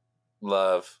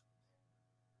love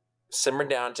simmer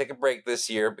down, take a break this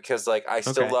year, because like I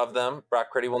still love them. Brock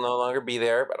Purdy will no longer be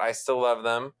there, but I still love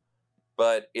them.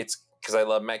 But it's because I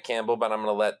love Matt Campbell, but I'm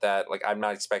gonna let that, like, I'm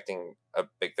not expecting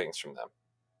big things from them.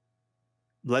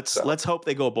 Let's hope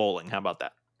they go bowling. How about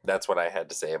that? That's what I had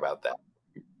to say about that.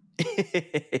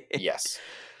 Yes.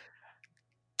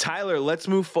 Tyler, let's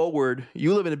move forward.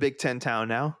 You live in a Big Ten town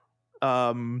now.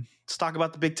 Let's talk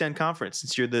about the Big Ten Conference,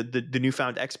 since you're the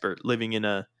newfound expert living in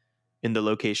the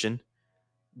location.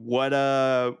 What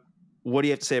do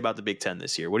you have to say about the Big Ten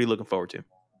this year? What are you looking forward to?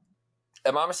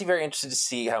 I'm honestly very interested to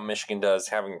see how Michigan does,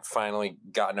 having finally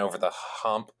gotten over the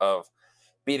hump of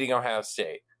beating Ohio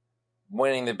State,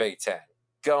 winning the Big Ten,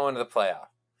 going to the playoff,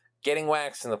 getting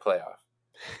waxed in the playoff.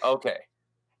 Okay,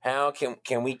 how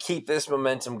can we keep this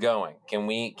momentum going? Can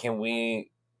we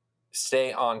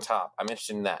stay on top? I'm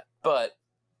interested in that. But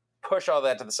push all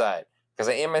that to the side, because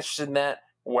I am interested in that.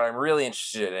 What I'm really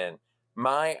interested in,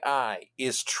 my eye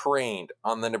is trained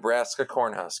on the Nebraska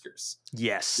Cornhuskers.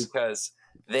 Yes. Because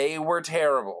they were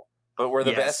terrible, but were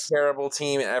the best terrible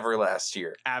team ever last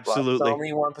year. Absolutely. Lost so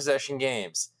many one-possession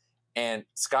games. And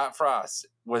Scott Frost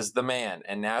was the man.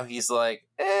 And now he's like,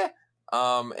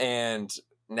 and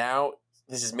now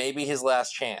this is maybe his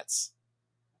last chance.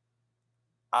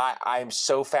 I'm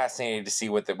so fascinated to see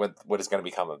what is going to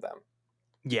become of them.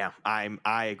 Yeah,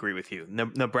 I agree with you.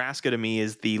 Nebraska to me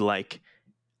is the, like,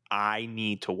 I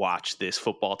need to watch this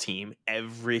football team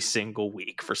every single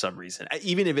week for some reason,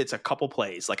 even if it's a couple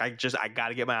plays. Like, I got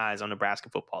to get my eyes on Nebraska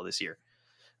football this year.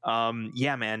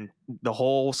 Yeah, man, the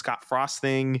whole Scott Frost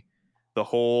thing, the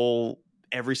whole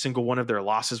every single one of their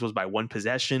losses was by one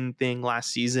possession thing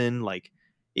last season. Like,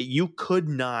 you could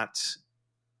not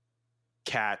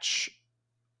catch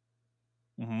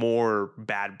more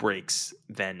bad breaks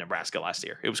than Nebraska last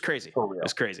year. It was crazy. Oh, yeah. It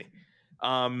was crazy.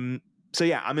 So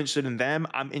yeah, I'm interested in them.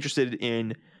 I'm interested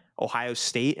in Ohio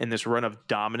State and this run of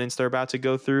dominance they're about to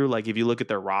go through. Like, if you look at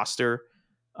their roster,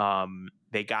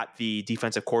 they got the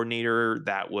defensive coordinator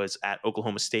that was at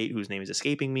Oklahoma State, whose name is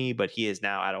escaping me, but he is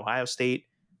now at Ohio State.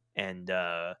 And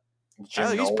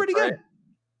he's pretty good.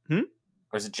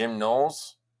 Was it Jim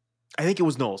Knowles? I think it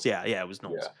was Knowles. Yeah, it was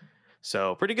Knowles. Yeah.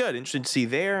 So pretty good. Interested to see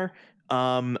there.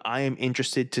 I am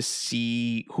interested to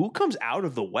see who comes out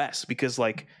of the West, because,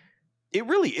 like, it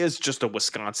really is just a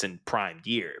Wisconsin primed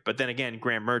year. But then again,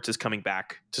 Graham Mertz is coming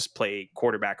back to play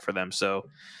quarterback for them. So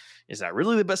is that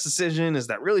really the best decision? Is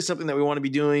that really something that we want to be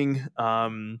doing?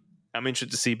 I'm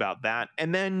interested to see about that.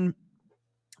 And then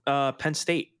Penn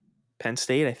State. Penn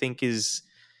State, I think, is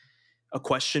a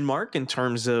question mark in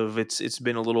terms of it's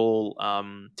been a little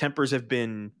tempers have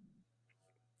been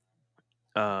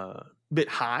bit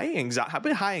high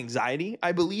anxiety,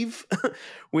 I believe,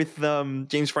 with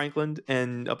James Franklin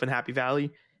and up in Happy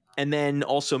Valley. And then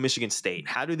also Michigan State.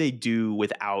 How do they do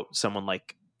without someone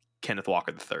like Kenneth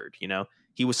Walker III? You know,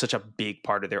 he was such a big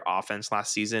part of their offense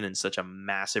last season and such a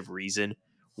massive reason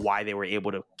why they were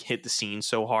able to hit the scene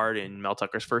so hard in Mel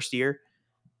Tucker's first year.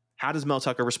 How does Mel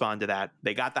Tucker respond to that?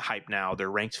 They got the hype now. They're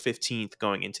ranked 15th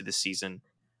going into this season.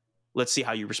 Let's see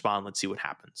how you respond. Let's see what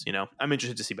happens. You know, I'm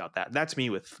interested to see about that. That's me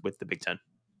with the Big Ten.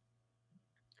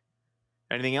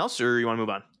 Anything else, or you want to move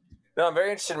on? No, I'm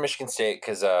very interested in Michigan State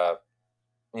because,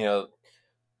 Mel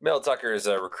Tucker is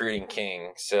a recruiting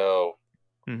king. So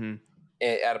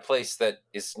at a place that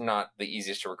is not the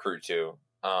easiest to recruit to.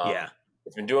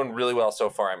 It's been doing really well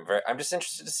so far. I'm just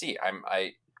interested to see.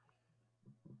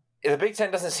 The Big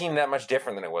Ten doesn't seem that much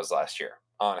different than it was last year,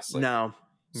 honestly. No.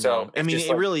 So I mean,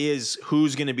 it really is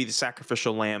who's going to be the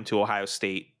sacrificial lamb to Ohio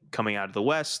State coming out of the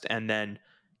West, and then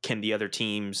can the other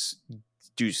teams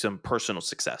do some personal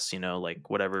success? You know, like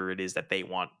whatever it is that they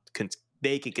want,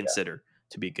 they can consider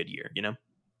to be a good year. You know.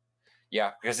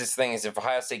 Yeah, because this thing is, if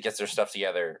Ohio State gets their stuff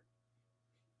together,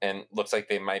 and looks like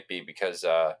they might be, because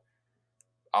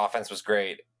offense was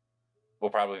great, will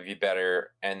probably be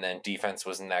better, and then defense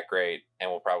wasn't that great and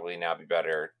will probably now be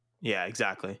better. Yeah,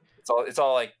 exactly. It's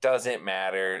all like, doesn't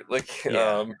matter. Like,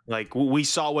 like we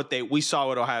saw what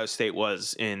Ohio State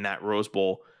was in that Rose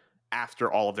Bowl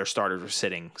after all of their starters were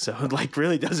sitting. So it like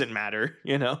really doesn't matter,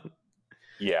 you know?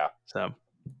 Yeah. So,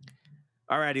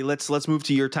 alrighty, let's move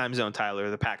to your time zone,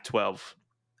 Tyler, the Pac-12.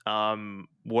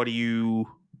 What are you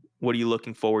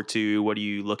looking forward to? What are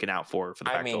you looking out for the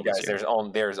Pac-12? I mean, guys,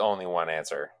 there's only one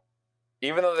answer.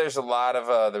 Even though there's a lot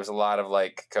of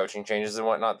like coaching changes and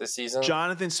whatnot this season.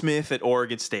 Jonathan Smith at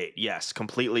Oregon State. Yes,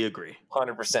 completely agree.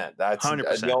 100%. That's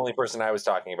 100%. The only person I was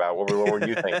talking about. What were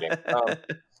you thinking? I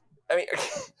mean,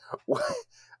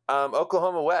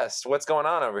 Oklahoma West. What's going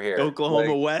on over here?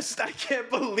 Oklahoma West. I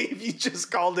can't believe you just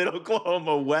called it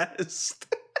Oklahoma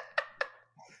West.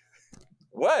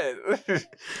 What?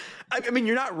 I mean,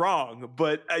 you're not wrong,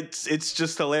 but it's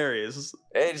just hilarious.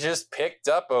 It just picked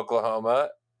up Oklahoma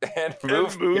and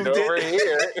moved it over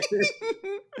here.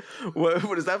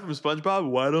 What is that from SpongeBob?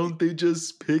 Why don't they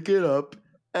just pick it up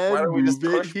and Why don't we just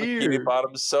move push it here? Bikini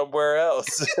Bottom somewhere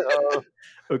else?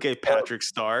 Okay, Patrick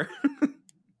Starr.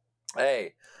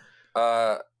 Hey,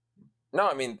 no,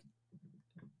 I mean,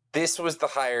 this was the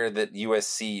hire that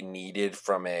USC needed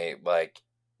from a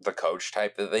the coach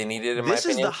type that they needed. In this my is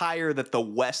opinion. the hire that the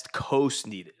West Coast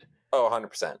needed. Oh,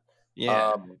 100%.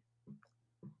 Yeah.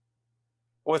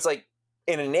 Well, it's like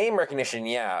in a name recognition,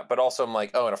 yeah, but also I'm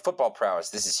like, in a football prowess,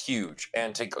 this is huge,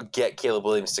 and to get Caleb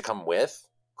Williams to come with,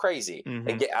 crazy,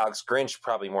 and get Alex Grinch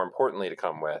probably more importantly to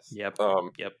come with. Yep.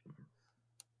 Yep.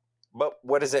 But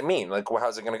what does it mean? Like,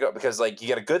 how's it going to go? Because you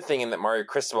get a good thing in that Mario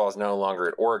Cristobal is no longer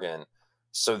at Oregon,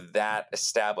 so that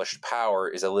established power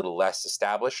is a little less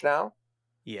established now.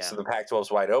 Yeah. So the Pac-12 is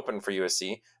wide open for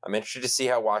USC. I'm interested to see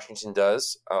how Washington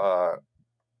does,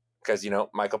 because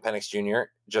Michael Penix Jr.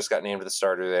 just got named the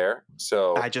starter there.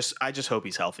 So I just hope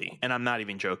he's healthy, and I'm not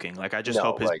even joking. Like, I just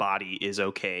hope his body is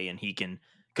okay and he can,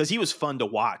 because he was fun to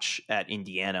watch at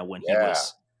Indiana when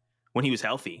he was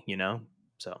healthy. You know,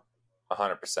 so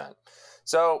 100%.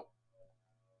 So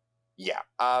yeah.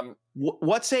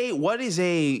 Let's finish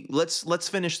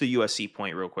the USC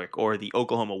point real quick, or the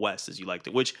Oklahoma West as you liked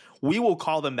it, which we will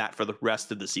call them that for the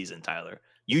rest of the season, Tyler.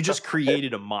 You just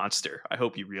created a monster. I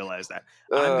hope you realize that.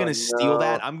 I'm going to steal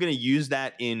that. I'm going to use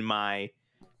that in my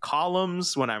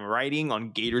columns when I'm writing on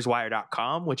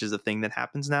GatorsWire.com, which is a thing that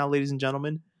happens now, ladies and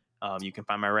gentlemen. You can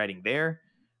find my writing there.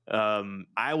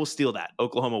 I will steal that.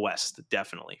 Oklahoma West,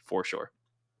 definitely, for sure.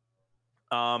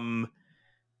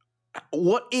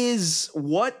 What is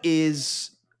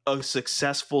a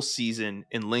successful season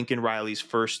in Lincoln Riley's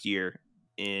first year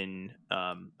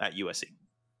at USC?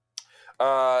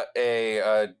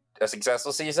 A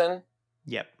successful season.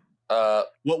 Yep.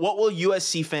 What will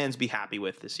USC fans be happy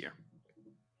with this year?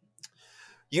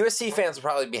 USC fans will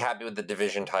probably be happy with the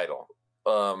division title.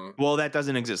 Well, that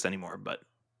doesn't exist anymore, but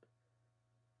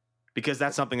because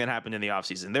that's something that happened in the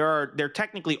offseason. There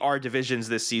technically are divisions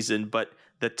this season, but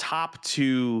the top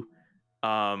two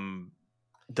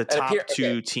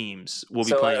teams will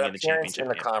be playing in the championship. In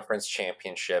the conference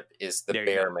championship is the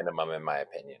bare minimum, in my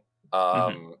opinion.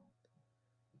 Because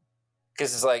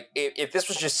it's like, if this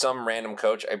was just some random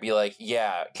coach, I'd be like,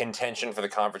 yeah, contention for the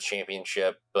conference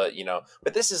championship, but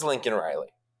this is Lincoln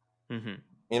Riley,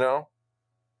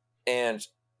 and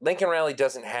Lincoln Riley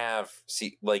doesn't have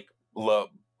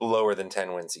lower than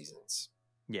 10 win seasons.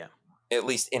 Yeah. At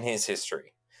least in his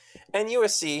history. And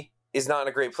USC is not in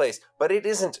a great place, but it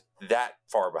isn't that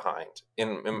far behind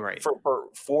right.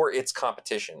 for its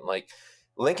competition. Like,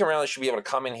 Lincoln Riley should be able to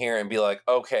come in here and be like,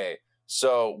 okay,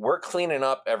 so we're cleaning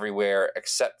up everywhere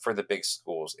except for the big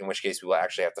schools, in which case we will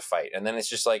actually have to fight. And then it's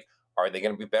just like, are they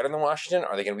going to be better than Washington?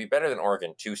 Are they going to be better than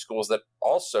Oregon? Two schools that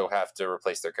also have to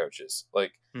replace their coaches.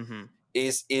 Like,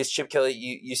 is Chip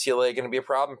Kelly UCLA going to be a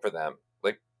problem for them?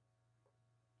 Like,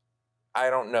 I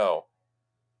don't know.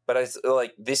 But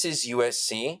this is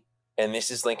USC and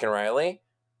this is Lincoln Riley.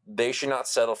 They should not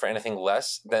settle for anything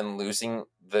less than losing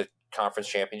the conference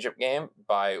championship game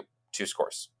by 2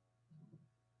 scores.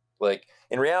 Like,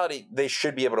 in reality, they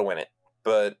should be able to win it.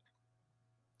 But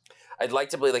I'd like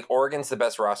to believe Oregon's the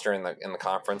best roster in the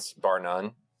conference, bar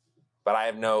none. But I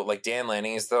have Dan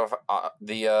Lanning is the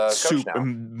coach now.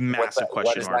 Massive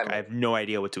question mark. I have no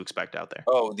idea what to expect out there.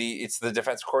 Oh, it's the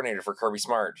defensive coordinator for Kirby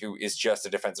Smart, who is just a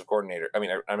defensive coordinator. I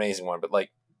mean, an amazing one, but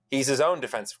he's his own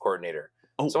defensive coordinator.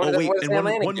 Wait, and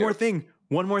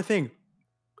one more thing.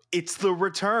 It's the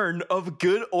return of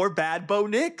good or bad Bo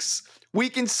Nix. We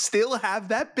can still have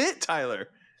that bit, Tyler.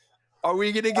 Are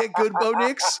we going to get good Bo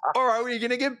Nix or are we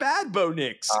going to get bad Bo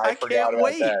Nix? I can't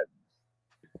wait. That.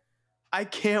 I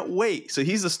can't wait. So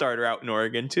he's the starter out in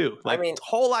Oregon too. A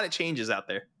whole lot of changes out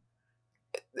there.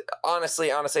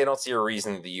 Honestly, I don't see a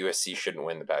reason the USC shouldn't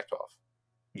win the Pac-12.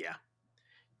 Yeah.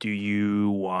 Do you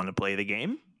want to play the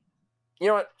game? You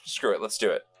know what? Screw it. Let's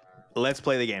do it. Let's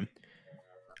play the game.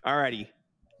 Alrighty.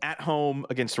 At home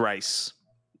against Rice.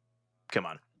 Come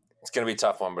on. It's going to be a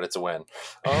tough one, but it's a win.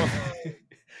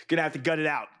 Gonna have to gut it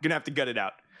out.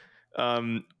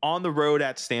 On the road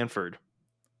at Stanford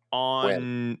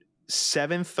on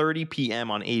 7:30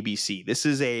 p.m. on ABC. This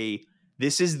is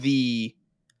the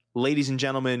ladies and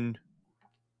gentlemen,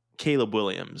 Caleb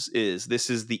Williams this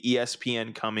is the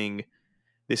ESPN coming.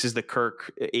 This is the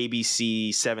Kirk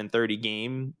ABC 7:30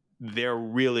 game. They're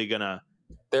gonna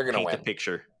paint win the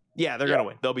picture. Yeah, they're gonna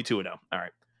win. They'll be 2-0. All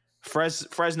right.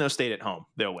 Fresno State at home.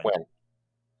 They'll win.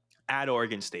 At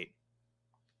Oregon State.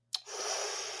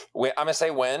 I'm gonna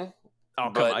say win.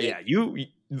 Oh, come on. Yeah,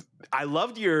 I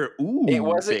loved your ooh. It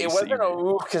wasn't a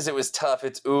ooh because it was tough.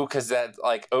 It's ooh because that's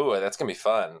gonna be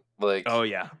fun. Oh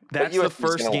yeah, that's the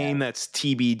first game that's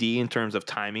TBD in terms of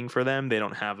timing for them. They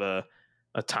don't have a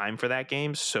time for that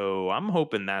game, so I'm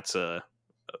hoping that's a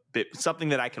bit something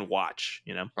that I can watch.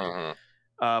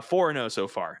 4-0 so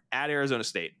far at Arizona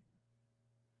State.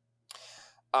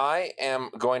 I am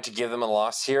going to give them a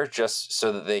loss here just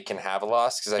so that they can have a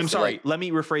loss. Because I'm sorry. Let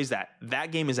me rephrase that.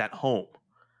 That game is at home.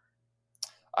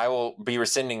 I will be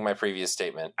rescinding my previous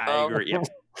statement. I agree. Yeah.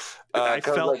 I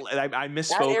felt I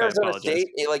misspoke. At Arizona State,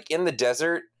 apologize. In the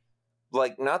desert,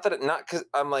 not because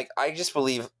I'm I just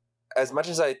believe as much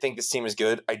as I think this team is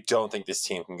good, I don't think this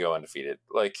team can go undefeated.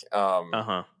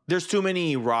 There's too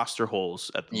many roster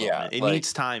holes at the moment. It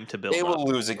needs time to build. They will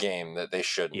lose a game that they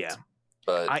shouldn't. Yeah.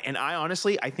 But I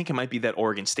honestly think it might be that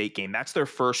Oregon State game. That's their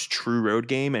first true road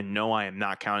game, and no, I am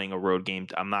not counting a road game.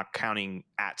 I'm not counting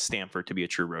at Stanford to be a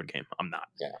true road game. I'm not.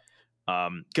 Yeah.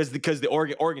 Because the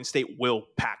Oregon State will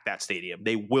pack that stadium.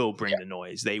 They will bring the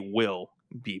noise. They will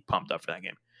be pumped up for that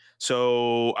game.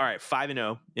 So, all right,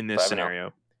 5-0 in this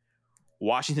scenario.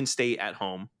 Washington State at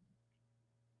home.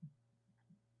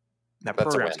 That's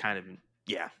program's kind of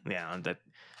that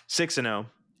 6-0,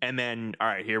 and then all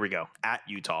right, here we go at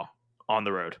Utah. On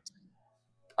the road.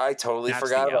 I totally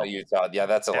forgot about Utah. Yeah,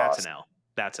 that's a loss. That's an L.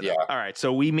 That's an L. All right.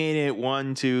 So we made it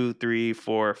 1, 2, 3,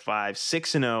 4, 5,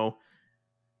 6-0.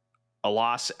 A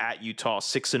loss at Utah,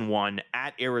 6-1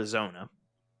 at Arizona.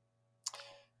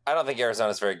 I don't think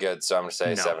Arizona's very good, so I'm going to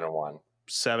say 7-1.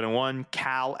 7-1.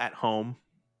 Cal at home.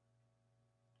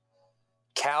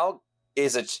 Cal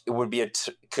could be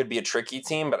a tricky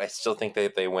team, but I still think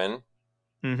that they win.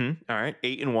 Mm-hmm. All right.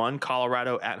 8-1.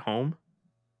 Colorado at home.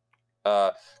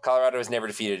 Colorado has never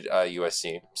defeated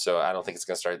USC, so I don't think it's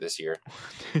going to start this year.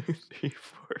 1, 2, 3,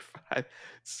 4, 5,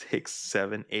 6,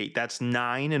 7, 8. That's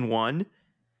 9-1.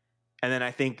 And then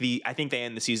I think they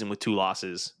end the season with 2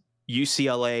 losses.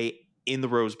 UCLA in the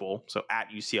Rose Bowl, so at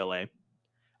UCLA.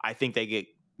 I think they get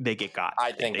got.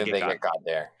 I think they get got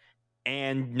there.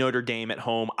 And Notre Dame at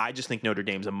home. I just think Notre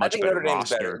Dame's a much better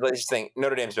roster. Better. I just think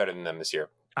Notre Dame's better than them this year.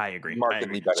 I agree.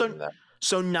 Markedly better than them.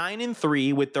 So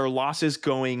 9-3 with their losses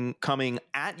coming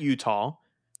at Utah,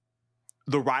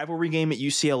 the rivalry game at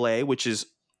UCLA, which is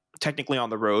technically on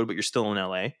the road, but you're still in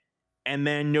LA. And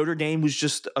then Notre Dame was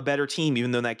just a better team,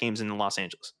 even though that game's in Los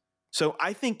Angeles. So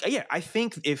I think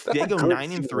if they go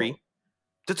 9-3,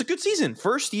 that's a good season.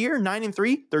 First year,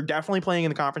 9-3, they're definitely playing in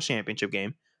the conference championship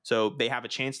game. So they have a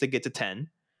chance to get to 10.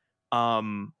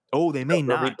 They may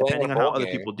not, depending on how other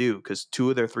people do, because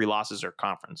 2 of their 3 losses are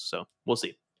conference. So we'll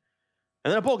see.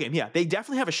 And then a bowl game. Yeah, they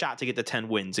definitely have a shot to get to 10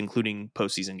 wins, including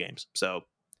postseason games. So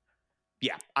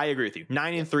yeah, I agree with you.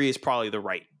 9-3 is probably the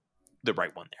right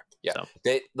one there. Yeah, so.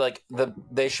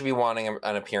 They should be wanting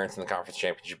an appearance in the conference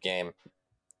championship game.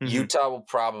 Mm-hmm. Utah will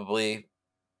probably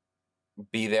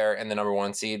be there in the number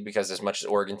 1 seed because as much as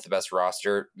Oregon's the best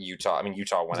roster, Utah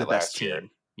won it last year.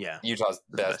 Yeah, Utah's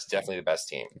definitely the best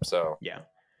team. So yeah.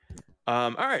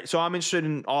 All right, so I'm interested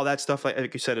in all that stuff,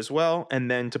 like you said as well,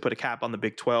 and then to put a cap on the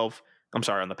Big 12. I'm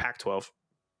sorry, on the Pac-12.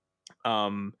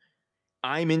 I'm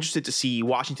interested to see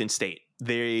Washington State.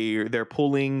 They're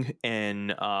pulling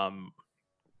in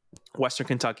Western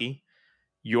Kentucky.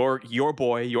 Your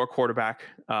boy, your quarterback,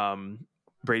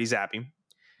 Brady Zappi.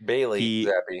 Bailey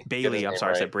Zappi. I'm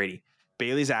sorry, I said Brady.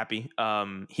 Bailey Zappi.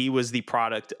 He was the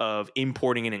product of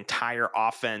importing an entire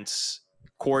offense,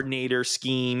 coordinator,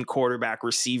 scheme, quarterback,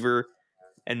 receiver,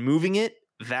 and moving it.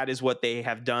 That is what they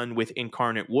have done with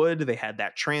Incarnate Wood. They had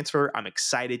that transfer. I'm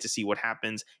excited to see what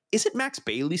happens. Isn't Max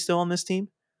Bailey still on this team?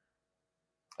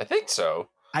 I think so.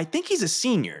 I think he's a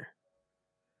senior.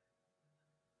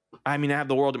 I mean, I have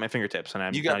the world at my fingertips,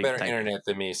 and you got better internet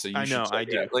than me, so you should. I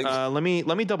do. Let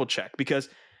me double check because,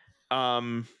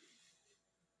 Max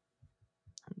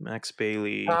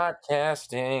Bailey.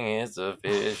 Podcasting is a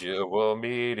visual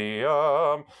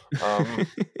medium.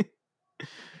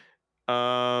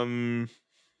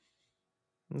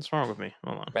 What's wrong with me?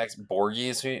 Hold on. Max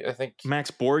Borges, I think.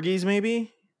 Max Borges,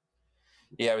 maybe.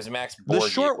 Yeah, it was Max Borges. The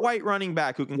short white running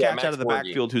back who can catch Max out of the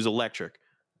backfield, who's electric.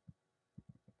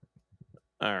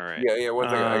 All right. Yeah. One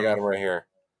second, I got him right here.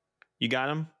 You got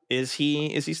him? Is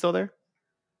he still there?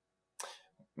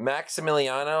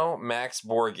 Maximiliano Max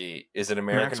Borghi is an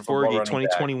American football running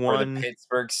 2021 back for the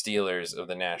Pittsburgh Steelers of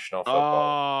the National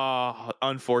Football. Oh,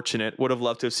 unfortunate. Would have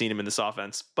loved to have seen him in this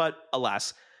offense, but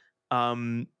alas,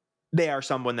 they are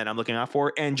someone that I'm looking out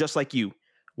for. And just like you,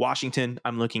 Washington,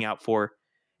 I'm looking out for.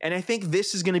 And I think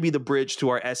this is going to be the bridge to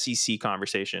our SEC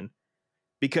conversation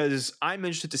because I'm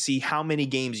interested to see how many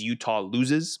games Utah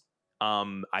loses.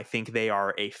 I think they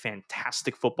are a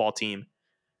fantastic football team.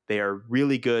 They are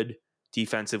really good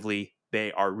defensively.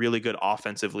 They are really good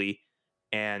offensively.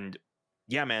 And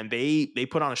yeah, man, they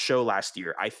put on a show last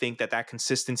year. I think that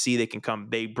consistency,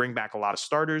 they bring back a lot of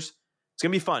starters. It's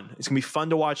going to be fun. It's going to be fun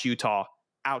to watch Utah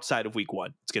outside of week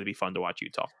 1. It's going to be fun to watch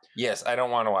Utah. Yes, I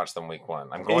don't want to watch them week 1.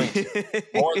 I'm going to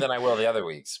more than I will the other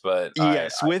weeks. But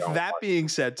yes, with that being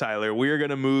said, Tyler, we are going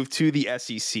to move to the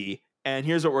SEC. And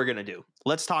here's what we're going to do.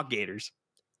 Let's talk Gators.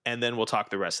 And then we'll talk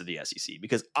the rest of the SEC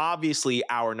because obviously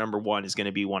our number 1 is going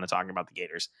to be one of talking about the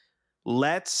Gators.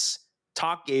 Let's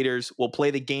talk Gators. We'll play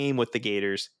the game with the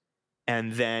Gators,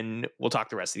 and then we'll talk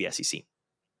the rest of the SEC.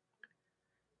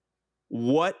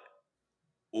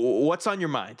 What's on your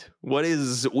mind?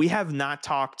 We have not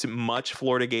talked much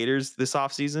Florida Gators this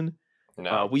offseason.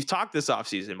 No. We've talked this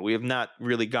offseason, but we have not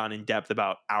really gone in depth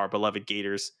about our beloved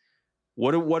Gators.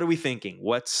 What are we thinking?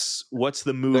 What's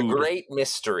the mood? The great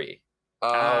mystery.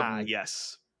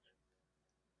 Yes.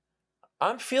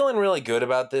 I'm feeling really good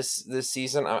about this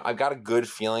season. I've got a good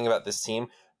feeling about this team.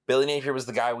 Billy Napier was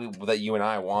the guy that you and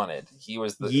I wanted. He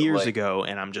was years ago,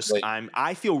 and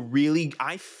I feel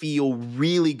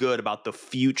really good about the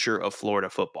future of Florida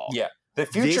football. Yeah, the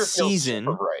future this season,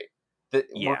 right?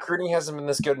 Recruiting hasn't been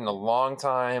this good in a long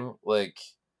time. Like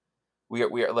we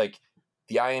are like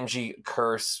the IMG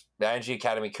curse. The IMG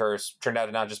Academy curse turned out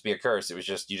to not just be a curse. It was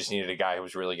just you just needed a guy who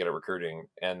was really good at recruiting,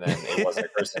 and then it wasn't a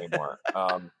curse anymore.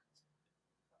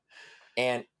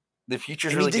 And the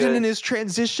future's really good. He did it in his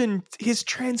transition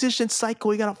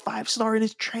cycle. He got a 5-star in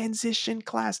his transition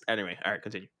class. Anyway, all right,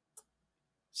 continue.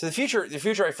 So the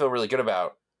future I feel really good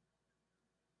about.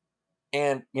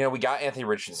 And we got Anthony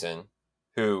Richardson,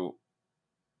 who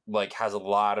has a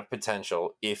lot of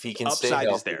potential if he can stay healthy.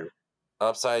 Upside is there.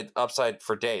 Upside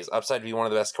for days. Upside to be one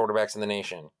of the best quarterbacks in the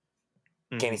nation.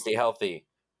 Mm-hmm. Can he stay healthy?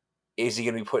 Is he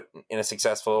going to be put in a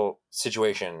successful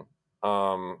situation?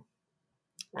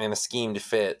 And a scheme to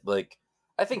fit?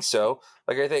 I think so.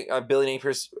 I think Billy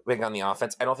Napier's big on the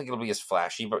offense. I don't think it'll be as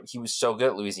flashy, but he was so good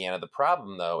at Louisiana. The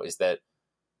problem, though, is that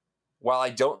while I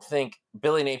don't think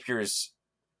Billy Napier's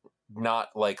not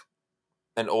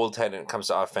an old head when it comes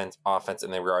to offense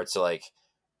in regards to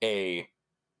a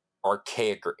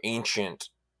archaic or ancient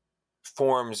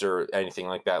forms or anything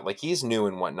like that. He's new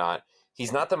and whatnot.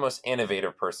 He's not the most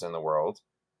innovative person in the world,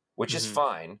 which is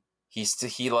fine. He's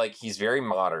very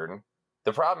modern.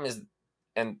 The problem is,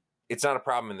 and it's not a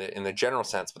problem in the general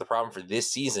sense, but the problem for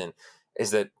this season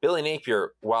is that Billy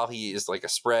Napier, while he is like a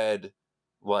spread,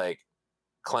 like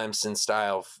Clemson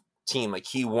style team, like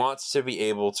he wants to be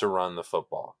able to run the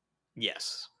football.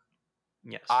 Yes.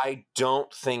 I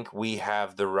don't think we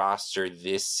have the roster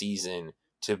this season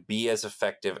to be as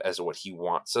effective as what he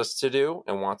wants us to do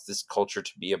and wants this culture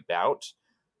to be about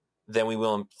than we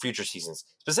will in future seasons.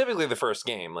 Specifically the first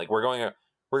game. Like we're going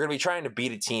to be trying to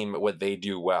beat a team at what they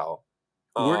do well.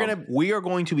 We are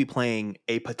going to be playing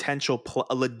a potential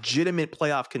a legitimate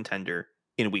playoff contender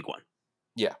in week 1.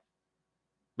 Yeah.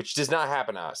 Which does not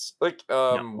happen to us. Like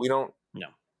we don't. No.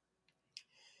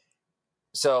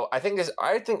 So I think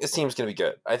this team's going to be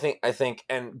good. I think,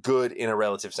 and good in a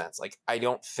relative sense. Like I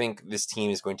don't think this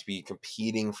team is going to be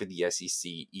competing for the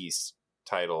SEC East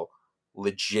title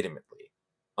legitimately.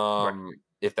 Right.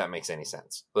 If that makes any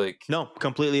sense. Like no,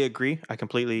 completely agree. I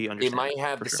completely understand. It might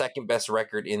have the second best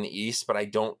record in the East, but I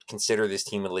don't consider this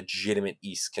team a legitimate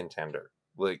East contender.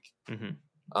 Like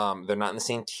they're not in the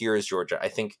same tier as Georgia. I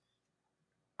think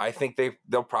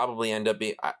they'll probably end up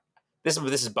being. This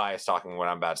is bias talking what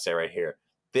I'm about to say right here.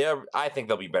 I think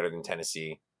they'll be better than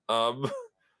Tennessee. I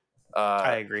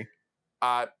agree.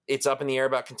 It's up in the air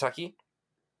about Kentucky.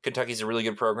 Kentucky's a really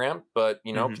good program, but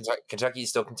Kentucky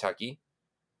is still Kentucky.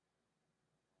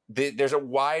 There's a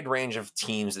wide range of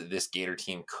teams that this Gator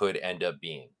team could end up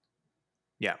being.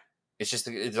 Yeah, it's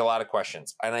a lot of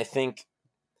questions, and I think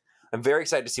I'm very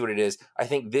excited to see what it is. I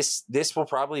think this will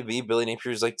probably be Billy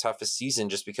Napier's like toughest season,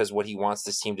 just because what he wants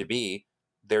this team to be,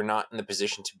 they're not in the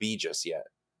position to be just yet.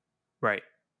 Right.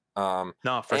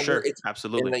 No, for sure.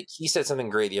 Absolutely. And like he said something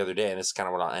great the other day, and this is kind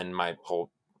of what I'll end my whole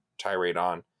tirade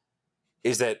on,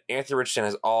 is that Anthony Richardson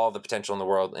has all the potential in the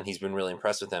world, and he's been really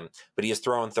impressed with him, but he has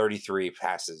thrown 33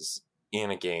 passes in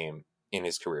a game in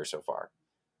his career so far.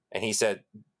 And he said,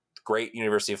 great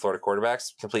University of Florida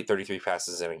quarterbacks complete 33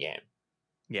 passes in a game.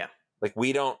 Yeah. Like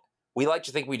we like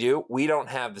to think we do. We don't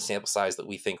have the sample size that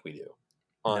we think we do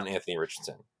on Anthony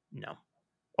Richardson. No.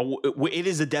 It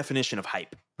is a definition of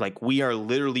hype. Like we are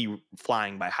literally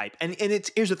flying by hype. And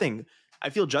here's the thing. I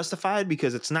feel justified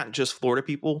because it's not just Florida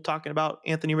people talking about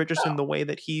Anthony Richardson the way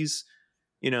that he's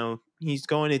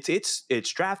going.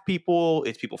 It's draft people,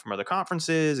 it's people from other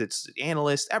conferences, it's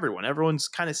analysts, everyone's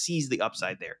kind of sees the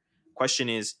upside there. Question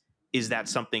is that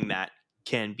something that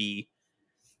can be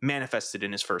manifested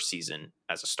in his first season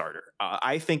as a starter?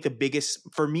 I think the biggest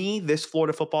for me this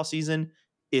Florida football season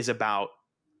is about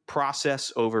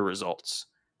process over results.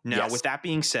 Now, with that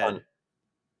being said,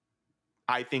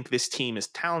 I think this team is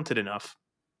talented enough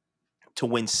to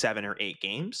win 7 or 8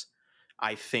 games.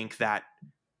 I think that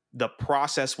the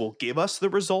process will give us the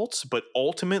results, but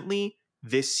ultimately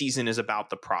this season is about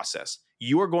the process.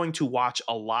 You are going to watch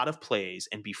a lot of plays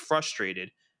and be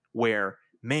frustrated where,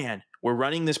 man, we're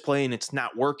running this play and it's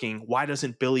not working. Why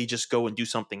doesn't Billy just go and do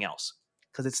something else?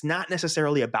 Because it's not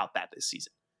necessarily about that this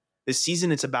season. This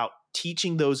season, it's about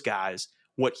teaching those guys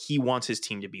what he wants his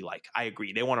team to be like. I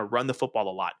agree. They want to run the football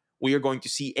a lot. We are going to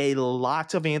see a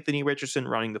lot of Anthony Richardson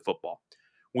running the football.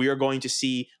 We are going to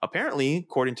see, apparently,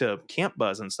 according to Camp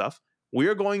Buzz and stuff, we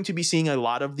are going to be seeing a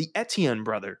lot of the Etienne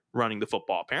brother running the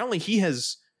football. Apparently, he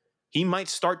might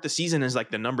start the season as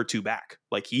like the number 2 back.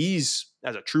 Like he's,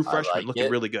 as a true freshman, looking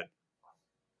really good.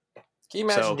 Can you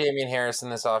imagine Damian Harris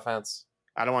in this offense?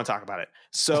 I don't want to talk about it.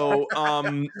 So,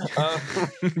 don't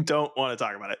want to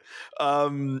talk about it.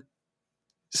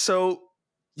 So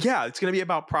yeah, it's going to be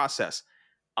about process.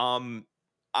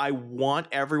 I want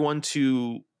everyone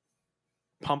to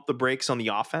pump the brakes on the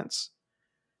offense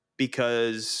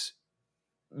because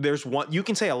you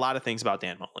can say a lot of things about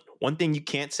Dan Mullen. One thing you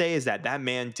can't say is that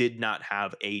man did not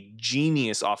have a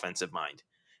genius offensive mind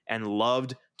and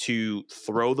loved to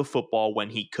throw the football when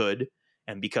he could.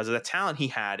 And because of the talent he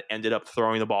had, ended up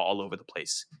throwing the ball all over the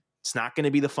place. It's not going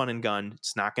to be the fun and gun.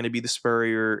 It's not going to be the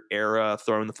Spurrier era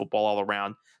throwing the football all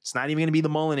around. It's not even going to be the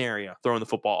Mullen area throwing the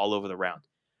football all over the round.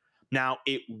 Now,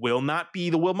 it will not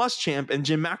be the Will Muschamp and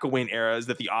Jim McElwain eras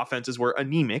that the offenses were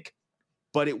anemic,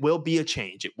 but it will be a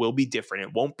change. It will be different.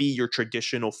 It won't be your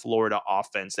traditional Florida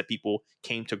offense that people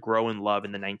came to grow and love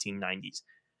in the 1990s.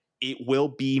 It will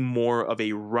be more of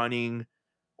a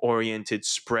running-oriented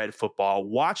spread football.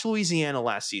 Watch Louisiana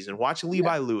last season. Watch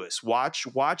Levi Lewis. Watch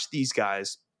these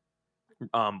guys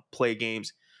play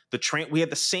games. We have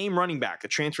the same running back. The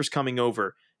transfer's coming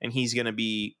over, and he's going to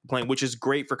be playing, which is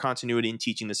great for continuity and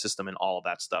teaching the system and all of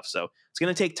that stuff. So it's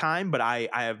going to take time, but I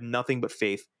have nothing but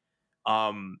faith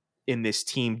in in this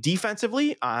team.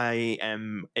 Defensively, I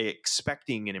am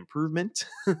expecting an improvement,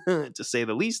 to say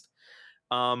the least.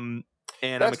 And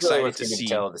That's I'm excited really what's to going to see.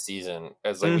 tell of the season.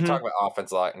 As like we talk about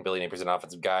offense a lot, and Billy Napier's an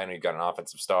offensive guy, and we've got an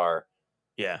offensive star.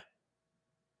 Yeah.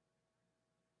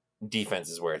 Defense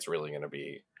is where it's really going to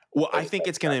be. Well, I think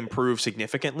it's going to improve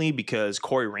significantly because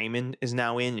Corey Raymond is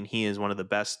now in, and he is one of the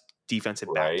best defensive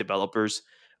back developers.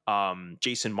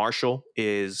 Jason Marshall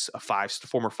is a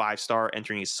former 5-star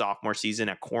entering his sophomore season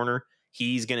at corner.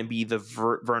 He's going to be the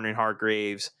Vernon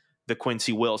Hargraves, the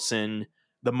Quincy Wilson,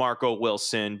 the Marco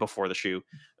Wilson before the shoe,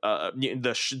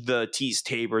 the Tease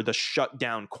Tabor, the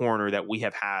shutdown corner that we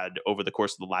have had over the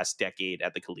course of the last decade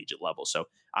at the collegiate level. So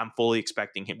I'm fully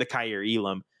expecting him, the Kyer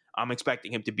Elam, I'm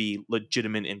expecting him to be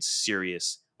legitimate and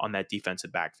serious on that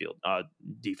defensive backfield,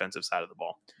 defensive side of the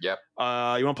ball. Yep.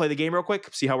 You want to play the game real quick?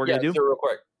 See how we're going to do? Real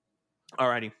quick.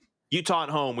 Alrighty. Utah at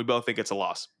home, we both think it's a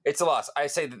loss. It's a loss. I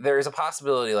say that there is a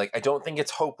possibility. Like, I don't think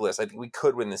it's hopeless. I think we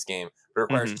could win this game, but it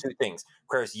requires two things. It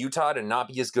requires Utah to not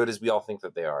be as good as we all think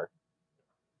that they are.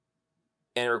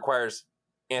 And it requires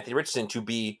Anthony Richardson to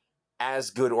be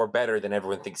as good or better than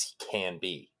everyone thinks he can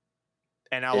be.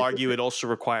 And I'll argue it also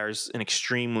requires an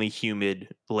extremely humid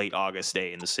late August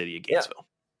day in the city of Gainesville.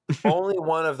 Yeah. Only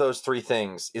one of those three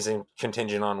things is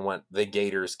contingent on what the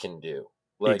Gators can do.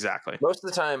 Like, exactly. Most of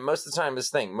the time, most of the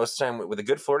time with a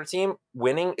good Florida team,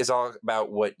 winning is all about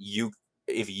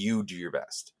if you do your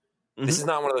best. Mm-hmm. This is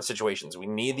not one of those situations. We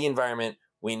need the environment.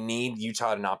 We need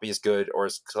Utah to not be as good or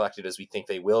as collected as we think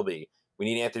they will be. We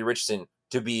need Anthony Richardson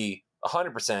to be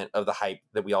 100% of the hype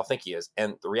that we all think he is.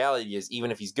 And the reality is, even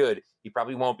if he's good, he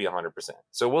probably won't be 100%.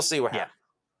 So we'll see what happens.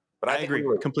 But I agree.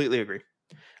 Completely agree.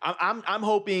 I'm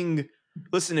hoping,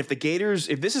 listen, if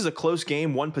this is a close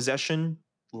game, one possession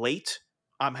late,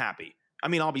 I'm happy. I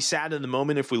mean, I'll be sad in the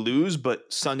moment if we lose,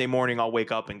 but Sunday morning I'll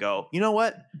wake up and go, you know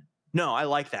what? No, I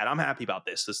like that. I'm happy about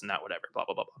this and that, whatever, blah,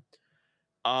 blah, blah,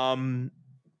 blah.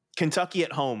 Kentucky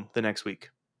at home the next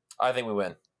week. I think we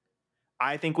win.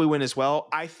 I think we win as well.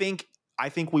 I think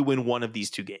we win one of these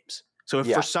two games. So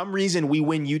if for some reason we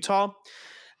win Utah,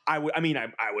 I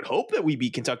would hope that we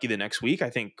beat Kentucky the next week. I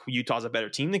think Utah's a better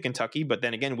team than Kentucky, but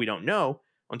then again, we don't know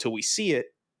until we see it.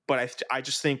 But I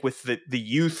just think with the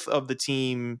youth of the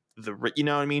team, you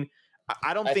know what I mean?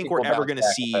 I don't think we're ever going to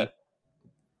see.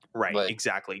 Right,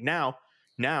 exactly. Now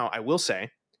I will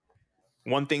say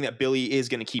one thing that Billy is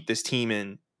going to keep this team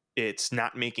in, it's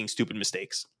not making stupid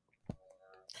mistakes.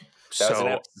 That was an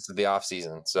emphasis of the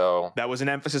offseason. So that was an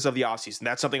emphasis of the offseason.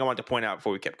 That's something I wanted to point out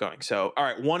before we kept going. So, all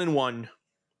right, 1-1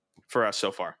 for us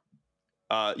so far.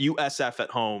 USF at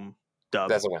home, dub.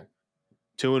 That's a win.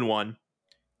 2-1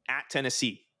 at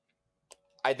Tennessee.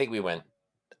 I think we win.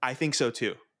 I think so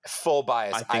too. Full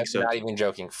bias. I'm not even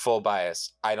joking. Full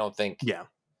bias. I don't think. Yeah.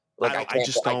 Like I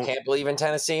can't believe in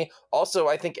Tennessee. Also,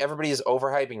 I think everybody is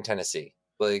overhyping Tennessee.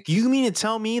 Like, you mean to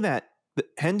tell me that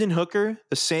Hendon Hooker,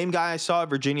 the same guy I saw at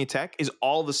Virginia Tech, is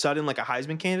all of a sudden like a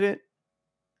Heisman candidate?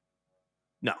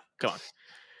 No, come on.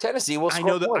 Tennessee will. I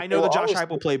know the Josh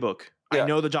Heupel playbook. Yeah. I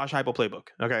know the Josh Heupel playbook.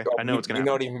 Okay, I know it's going to happen. You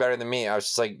know it even better than me. I was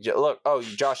just like, look,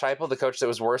 Josh Heupel, the coach that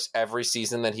was worse every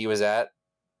season that he was at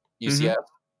UCF. Mm-hmm.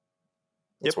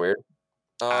 That's weird.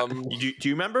 Do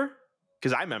you remember?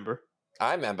 Because I remember.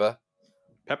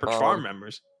 Pepperidge Farm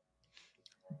members.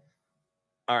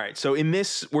 All right, so in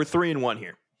this, we're 3-1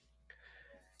 here.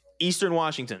 Eastern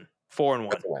Washington,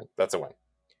 4-1. That's a win.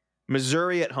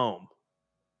 Missouri at home.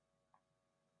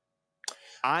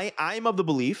 I'm of the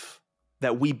belief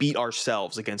that we beat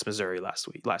ourselves against Missouri last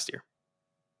year.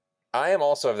 I am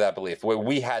also of that belief.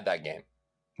 We had that game.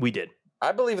 We did.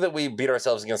 I believe that we beat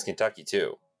ourselves against Kentucky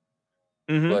too.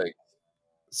 Mm-hmm.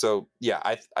 So yeah,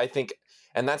 I think,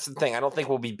 and that's the thing. I don't think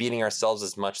we'll be beating ourselves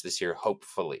as much this year.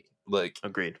 Hopefully,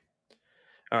 agreed.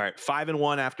 All right,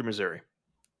 5-1 after Missouri.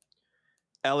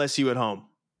 LSU at home.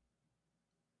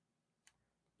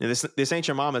 Now, this ain't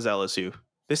your mama's LSU.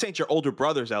 This ain't your older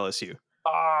brother's LSU.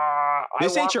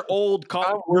 This ain't your old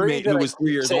roommate who was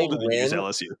 3 years older than you's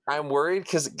LSU. I'm worried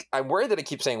that I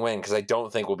keep saying win because I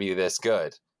don't think we'll be this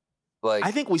good.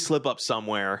 I think we slip up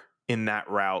somewhere in that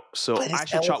route. So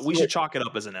we should chalk it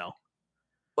up as an L.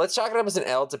 Let's chalk it up as an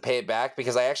L to pay it back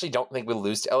because I actually don't think we'll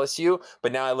lose to LSU.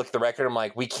 But now I look at the record, I'm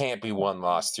like, we can't be one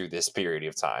loss through this period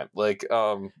of time.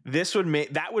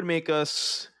 That would make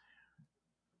us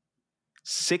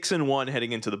 6-1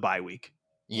 heading into the bye week.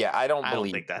 Yeah, I don't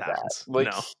think that happens. No.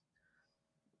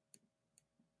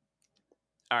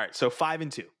 All right, so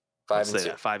 5-2.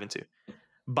 5-2. 5-2.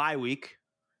 Bye week.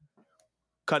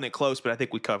 Cutting it close, but I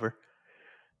think we cover.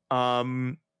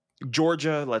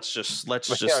 Georgia, let's just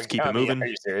keep it moving. Are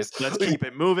you serious? Let's keep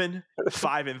it moving.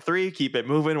 5-3, keep it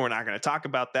moving. We're not going to talk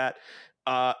about that.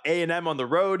 A&M on the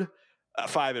road,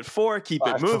 5-4, keep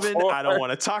it moving. 5-4. I don't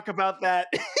want to talk about that.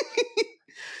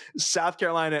 South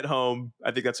Carolina at home,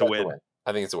 I think that's a win.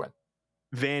 I think it's a win.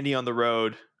 Vandy on the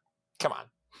road. Come on.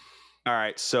 All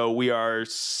right, so we are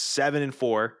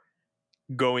 7-4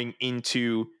 going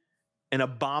into an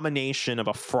abomination of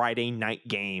a Friday night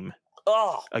game.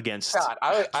 Oh, against God,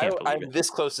 I'm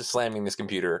this close to slamming this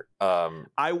computer.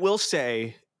 I will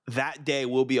say that day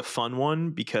will be a fun one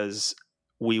because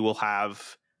we will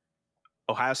have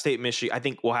Ohio State, Michigan. I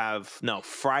think we'll have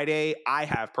Friday. I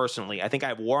have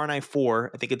War on I-4.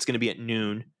 I think it's going to be at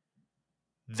noon.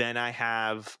 Then I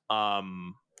have War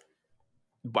on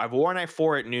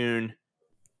I-4 at noon.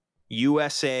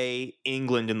 USA,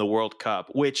 England in the World Cup,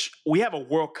 which we have a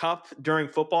World Cup during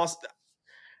football.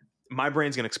 My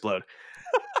brain's going to explode.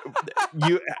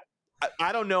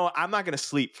 I don't know. I'm not going to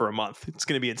sleep for a month. It's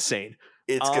going to be insane.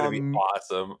 It's going to be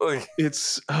awesome.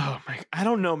 I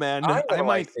don't know, man. I'm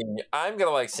going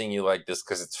to seeing you like this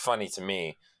because it's funny to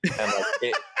me. And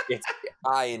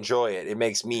I enjoy it. It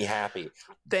makes me happy.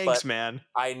 Thanks, man.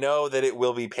 I know that it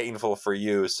will be painful for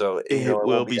you. So it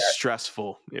will be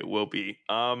stressful. It will be.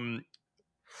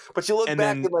 But you look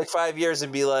back in like 5 years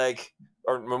and be like,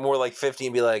 or more like 50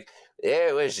 and be like, yeah,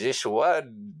 it was this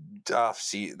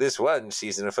one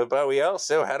season of football. We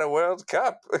also had a World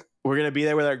Cup. We're gonna be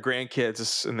there with our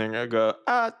grandkids, and they're gonna go,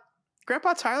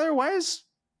 Grandpa Tyler, why is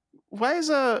my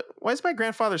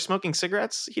grandfather smoking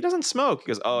cigarettes? He doesn't smoke. He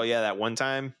goes, oh yeah, that one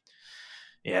time.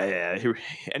 Yeah.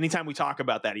 Anytime we talk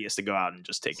about that, he has to go out and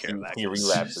just take care of that. He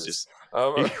relapses.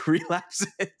 He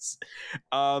relapses.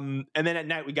 And then at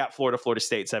night we got Florida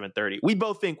State 7:30. We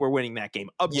both think we're winning that game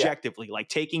objectively. Like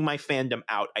taking my fandom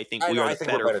out, I think we are the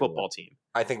better football team.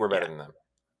 I think we're better than them.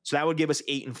 So that would give us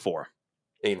 8-4.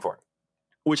 8-4.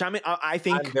 Which I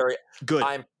think I'm very good.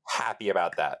 I'm happy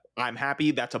about that. I'm happy.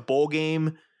 That's a bowl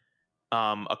game.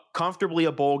 Comfortably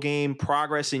a bowl game.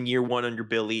 Progress in year one under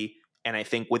Billy. And I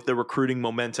think with the recruiting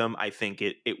momentum, I think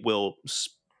it will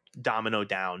domino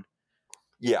down.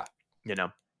 Yeah.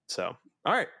 So,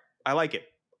 all right. I like it.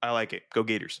 Go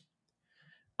Gators.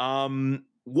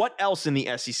 What else in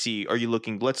the SEC are you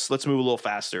looking? Let's move a little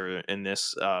faster in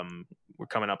this. We're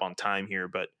coming up on time here,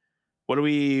 but what are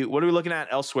we looking at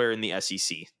elsewhere in the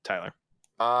SEC, Tyler?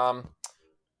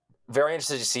 Very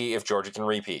interested to see if Georgia can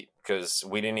repeat, because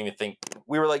we didn't even think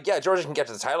we were like, yeah, Georgia can get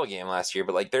to the title game last year,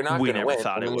 but like they're not going to win.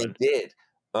 Thought it would. They did.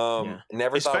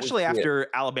 Never, especially after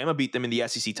Alabama beat them in the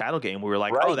SEC title game. We were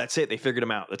like, oh, that's it. They figured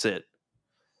them out. That's it.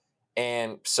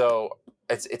 And so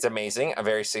it's amazing. I'm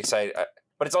very excited,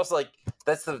 but it's also like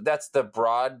that's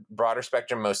the broader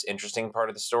spectrum, most interesting part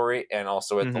of the story, and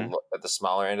also at the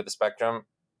smaller end of the spectrum,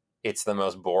 it's the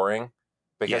most boring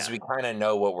because we kind of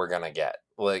know what we're gonna get.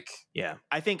 Like,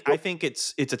 I think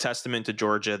it's a testament to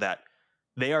Georgia that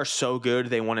they are so good.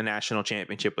 They won a national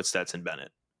championship with Stetson Bennett.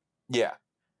 Yeah.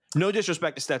 No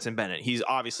disrespect to Stetson Bennett. He's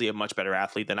obviously a much better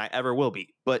athlete than I ever will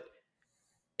be. But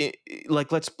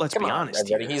let's be honest.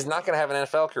 He's not going to have an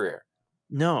NFL career.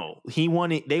 No, he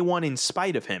won it. They won in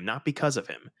spite of him, not because of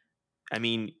him. I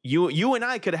mean, you and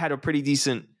I could have had a pretty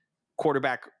decent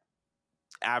quarterback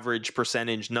average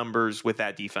percentage numbers with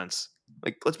that defense.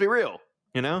 Like, let's be real,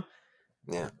 Yeah.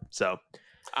 So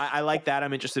I like that.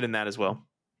 I'm interested in that as well.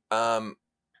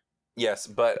 Yes,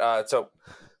 but so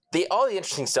all the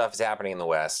interesting stuff is happening in the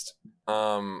West.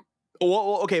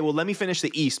 Okay. Well, let me finish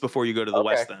the East before you go to the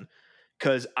West then,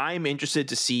 because I'm interested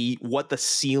to see what the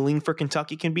ceiling for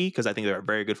Kentucky can be, because I think they're a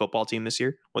very good football team this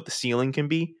year. What the ceiling can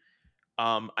be.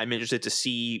 I'm interested to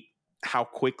see how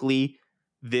quickly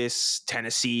this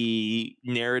Tennessee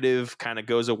narrative kind of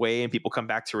goes away and people come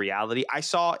back to reality. I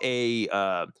saw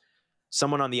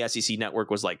someone on the SEC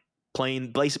network was like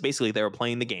basically they were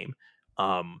playing the game.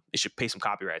 They should pay some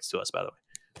copyrights to us, by the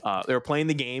way. They were playing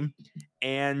the game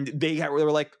and they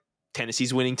were like,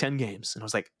 Tennessee's winning 10 games. And I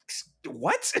was like,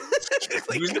 what?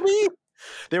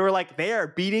 They were like, they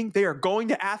are going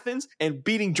to Athens and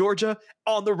beating Georgia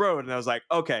on the road. And I was like,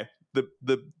 okay,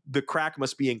 the crack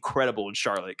must be incredible in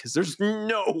Charlotte, because there's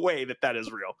no way that is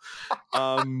real.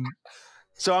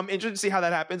 So I'm interested to see how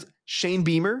that happens. Shane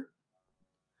Beamer,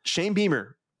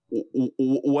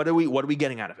 what are we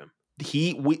getting out of him?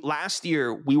 Last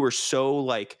year we were so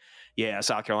like, yeah,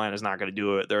 South Carolina's not going to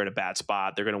do it. They're in a bad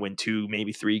spot. They're going to win 2,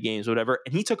 maybe 3 games, whatever.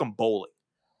 And he took them bowling.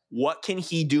 What can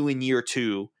he do in year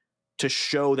 2 to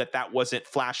show that wasn't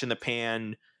flash in the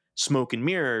pan, smoke and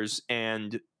mirrors,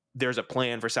 and there's a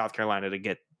plan for South Carolina to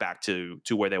get back to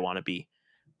where they want to be?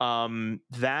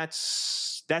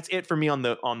 That's it for me on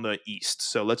the East.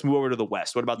 So let's move over to the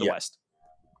West. What about the West?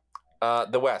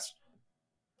 The West.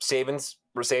 Saban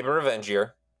revenge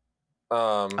year.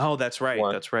 Oh, that's right.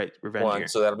 That's right. Revenge year.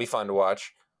 So that'll be fun to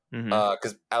watch. Mhm.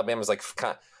 Because Alabama's like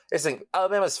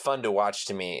Alabama's fun to watch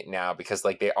to me now because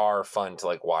like they are fun to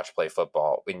like watch play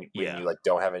football when you like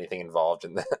don't have anything involved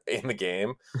in the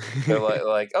game. They're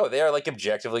like oh, they are like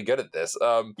objectively good at this.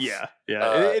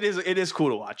 It is cool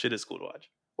to watch. It is cool to watch.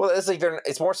 Well, it's like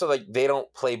it's more so like they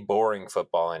don't play boring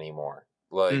football anymore.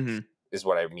 Like is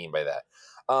what I mean by that.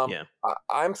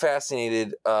 I'm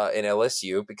fascinated in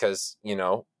LSU because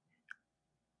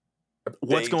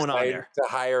what's going on there to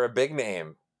hire a big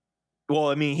name. Well,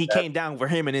 I mean, he came down for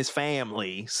him and his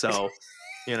family, so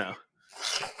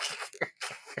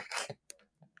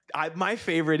my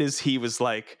favorite is he was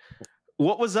like,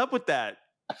 "What was up with that,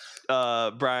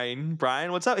 Brian?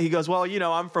 What's up?" He goes, "Well,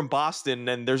 I'm from Boston,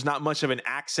 and there's not much of an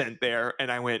accent there." And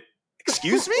I went,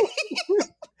 "Excuse me,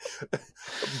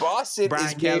 Boston Brian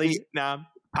is Kelly? Nah,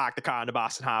 park the car in the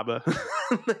Boston Harbor."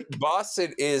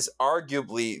 Boston is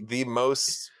arguably the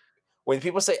most. When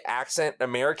people say accent,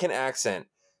 American accent,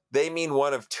 they mean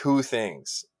one of two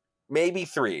things, maybe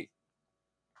three.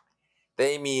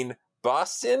 They mean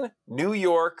Boston, New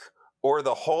York, or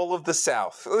the whole of the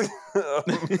South.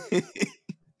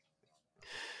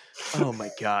 Oh my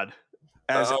God.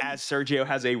 As Sergio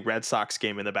has a Red Sox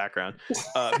game in the background.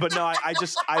 But no,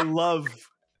 I love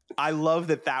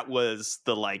that was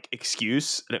the like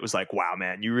excuse. And it was like, wow,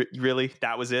 man, you really,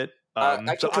 that was it.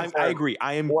 I agree.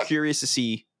 I am curious to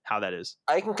see how that is.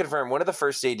 I can confirm one of the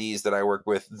first ADs that I worked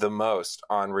with the most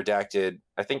on Redacted,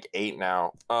 I think 8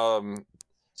 now. So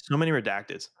many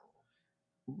Redacteds.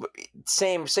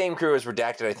 Same crew as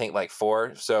Redacted, I think like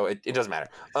 4. So it doesn't matter.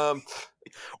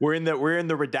 We're in the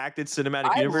Redacted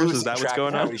cinematic universe. Is that what's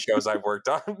going on? How many shows I've worked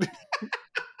on?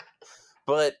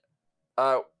 But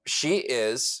she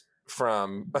is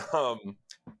from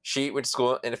she went to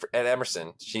school at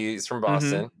Emerson. She's from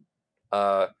Boston.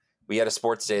 We had a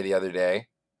sports day the other day,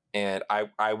 and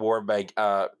I wore my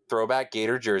throwback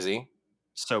Gator jersey.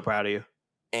 So proud of you.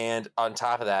 And on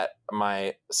top of that,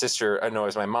 my sister, it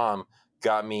was my mom,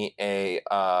 got me a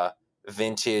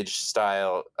vintage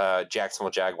style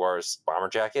Jacksonville Jaguars bomber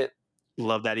jacket.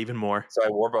 Love that even more. So I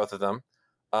wore both of them.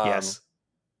 Yes.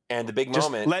 And the big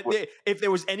moment. If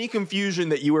there was any confusion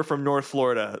that you were from North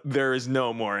Florida, there is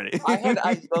no more.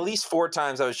 I at least 4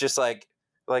 times I was just like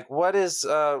what is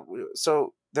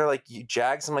so they're like, you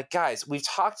Jags? I'm like, guys, we've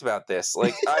talked about this.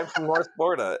 Like, I'm from North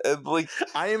Florida. And like,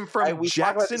 I am from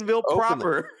Jacksonville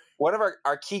proper. One of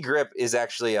our key grip is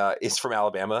actually is from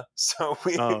Alabama. So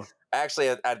we actually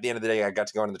at the end of the day, I got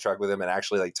to go into the truck with him and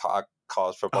actually like talk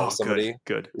college football with somebody.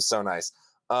 Good. It was so nice.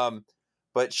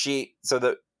 But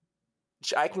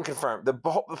I can confirm the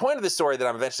point of the story that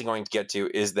I'm eventually going to get to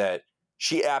is that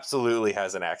she absolutely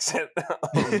has an accent.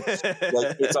 Like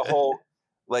it's a whole.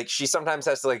 Like she sometimes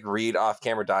has to like read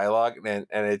off-camera dialogue, and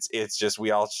it's just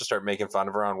we all just start making fun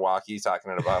of her on walkie talking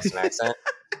in a Boston accent.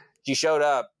 She showed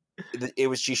up.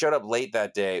 She showed up late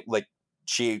that day. Like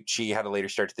she had a later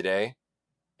start to the day,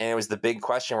 and it was the big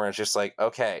question where it's just like,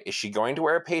 okay, is she going to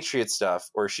wear Patriot stuff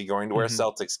or is she going to wear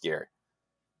Celtics gear?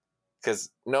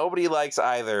 Because nobody likes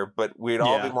either, but we'd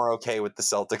all be more okay with the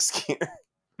Celtics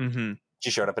gear.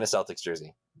 She showed up in a Celtics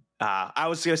jersey. I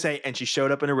was gonna say, and she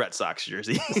showed up in a Red Sox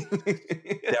jersey.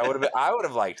 I would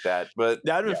have liked that, but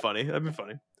that'd been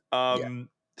funny.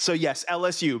 So yes,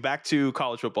 LSU. Back to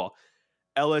college football.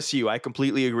 LSU. I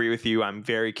completely agree with you. I'm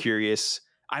very curious.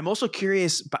 I'm also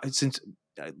curious since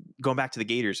going back to the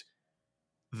Gators,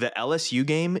 the LSU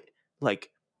game. Like,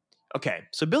 okay,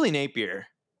 so Billy Napier,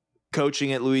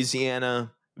 coaching at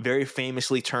Louisiana, very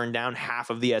famously turned down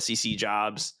half of the SEC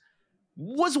jobs,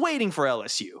 was waiting for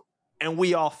LSU. And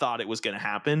we all thought it was going to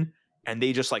happen. And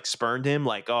they just like spurned him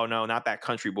like, oh, no, not that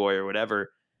country boy or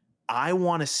whatever.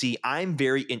 I'm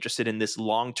very interested in this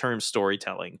long-term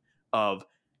storytelling of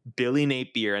Billy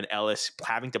Napier and Ellis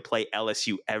having to play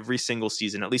LSU every single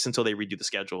season, at least until they redo the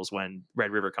schedules when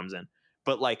Red River comes in.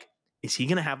 But like, is he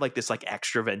going to have like this like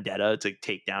extra vendetta to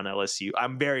take down LSU?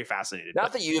 I'm very fascinated.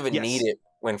 Not that you even need it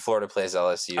when Florida plays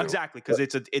LSU. Exactly. Because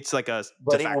it's like a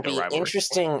but it will be rivalry.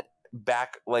 Interesting.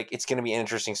 It's going to be an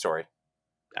interesting story.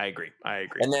 I agree.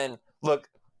 And then look,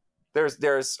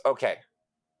 there's okay.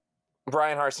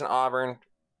 Brian Harsin, Auburn,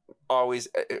 always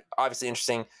obviously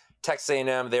interesting. Texas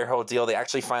A&M, their whole deal. They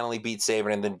actually finally beat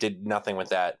Saban and then did nothing with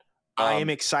that. I am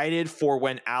excited for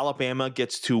when Alabama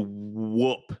gets to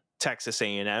whoop Texas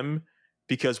A&M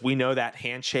because we know that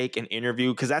handshake and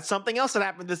interview, because that's something else that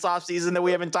happened this offseason that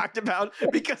we haven't talked about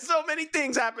because so many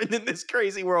things happened in this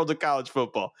crazy world of college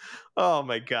football. Oh,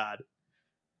 my God.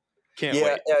 Can't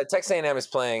wait. Texas A&M is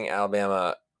playing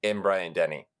Alabama in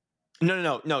Bryant-Denny.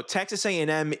 No. Texas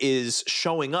A&M is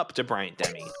showing up to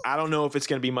Bryant-Denny. I don't know if it's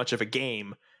going to be much of a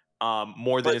game,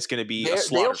 more than it's going to be a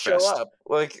slaughter fest. They'll show up.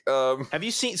 Like, have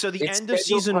you seen? So the end of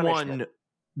season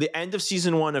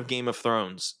one of Game of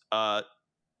Thrones,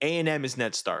 A&M is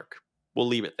Ned Stark. We'll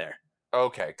leave it there.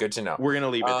 Okay, good to know. We're going to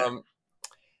leave it there.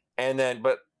 And then,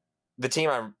 but the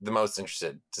team I'm the most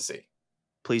interested to see.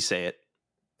 Please say it.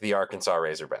 The Arkansas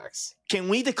Razorbacks. Can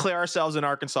we declare ourselves an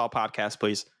Arkansas podcast,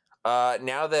 please?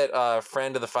 Now that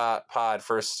friend of the pod,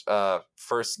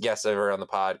 first guest ever on the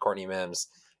pod, Courtney Mims,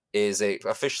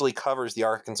 officially covers the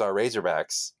Arkansas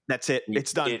Razorbacks. That's it.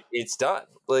 It's done. It's done.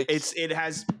 Like it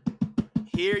has.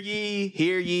 Hear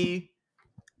ye.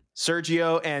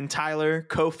 Sergio and Tyler,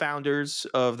 co-founders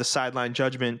of the Sideline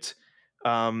Judgment,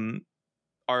 are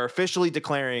officially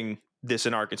declaring this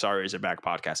an Arkansas Razorback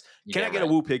podcast. Can I get a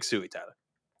woo pig suey, Tyler?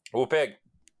 Woo pig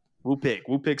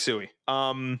suey.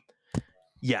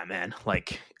 Yeah, man.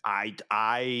 Like I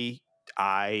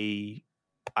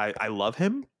love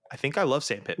him. I think I love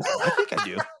Sam Pittman. I think I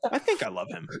do. I think I love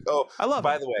him. Oh, I love him.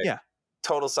 By the way, yeah.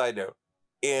 Total side note.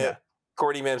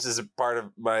 Courtney Mims is a part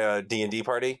of my D&D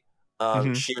party.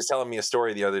 She was telling me a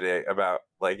story the other day about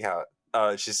like how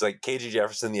she's like KJ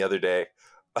Jefferson the other day.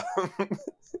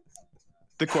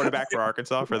 The quarterback for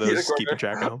Arkansas, for those keeping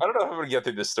track of him. I don't know how I'm going to get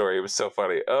through this story. It was so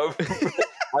funny. I'm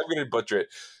going to butcher it.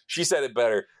 She said it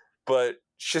better, but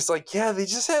she's like, yeah, they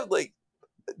just have like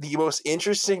the most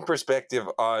interesting perspective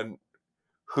on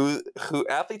who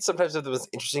athletes sometimes have the most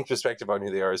interesting perspective on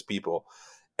who they are as people.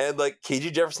 And like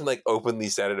KJ Jefferson like openly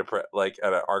said at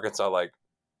an Arkansas like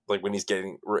when he's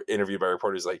getting interviewed by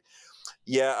reporters, like,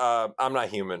 yeah, I'm not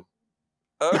human.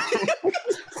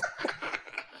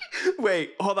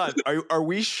 Wait, hold on. Are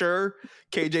we sure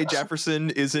KJ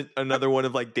Jefferson isn't another one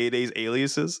of like Day-Day's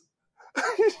aliases?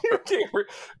 Okay, we're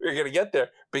gonna get there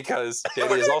because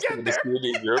Day-Day is also in this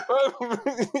D&D group.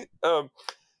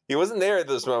 He wasn't there at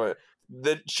this moment.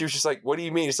 She was just like, "What do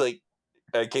you mean?" It's like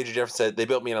KJ Jefferson said, "They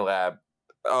built me in a lab."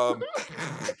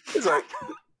 It's like,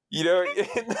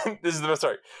 this is the best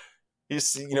part.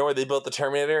 You know where they built the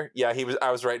Terminator? Yeah,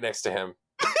 I was right next to him.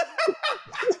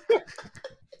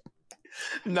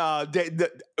 Nah,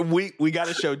 we got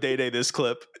to show Day-Day this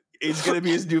clip. It's going to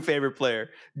be his new favorite player.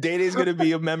 Day-Day's going to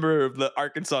be a member of the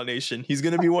Arkansas Nation. He's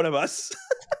going to be one of us.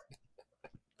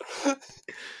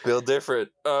 Built different.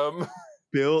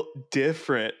 Built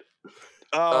different.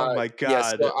 Oh my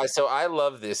God. Yeah, so I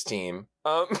love this team.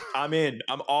 I'm in.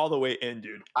 I'm all the way in,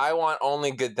 dude. I want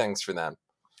only good things for them.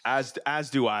 As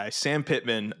do I. Sam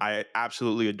Pittman, I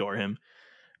absolutely adore him.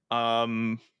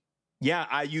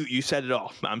 Yeah, you said it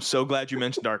all. I'm so glad you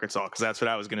mentioned Arkansas because that's what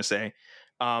I was going to say.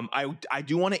 I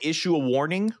do want to issue a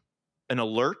warning, an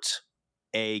alert,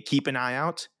 keep an eye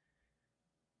out.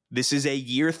 This is a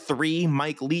year 3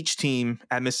 Mike Leach team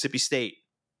at Mississippi State.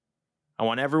 I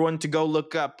want everyone to go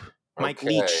look up Mike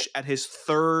Leach at his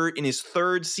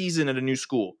third season at a new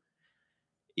school.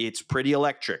 It's pretty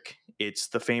electric. It's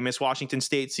the famous Washington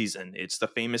State season. It's the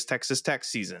famous Texas Tech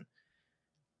season.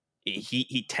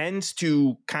 He tends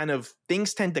to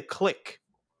things tend to click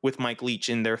with Mike Leach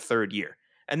in their third year.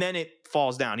 And then it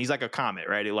falls down. He's like a comet,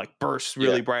 right? It like bursts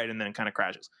really bright and then it kind of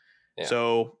crashes. Yeah.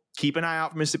 So keep an eye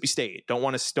out for Mississippi State. Don't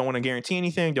want to guarantee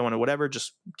anything. Don't want to whatever.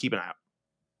 Just keep an eye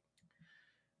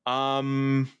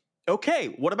out. Okay.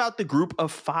 What about the group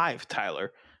of 5,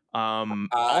 Tyler? I'll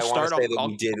start off.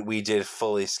 We did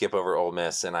fully skip over Ole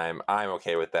Miss, and I'm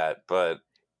okay with that. But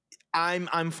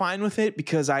I'm fine with it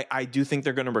because I do think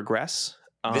they're going to regress.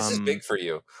 This is big for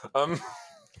you.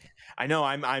 I know.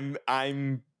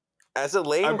 I'm as a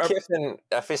Lane Kiffin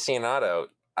aficionado.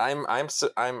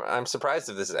 I'm surprised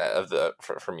of this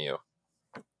from you.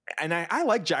 And I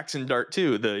like Jackson Dart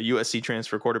too, the USC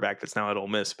transfer quarterback that's now at Ole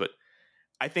Miss. But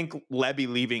I think Lebby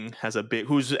leaving has a big.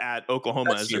 Who's at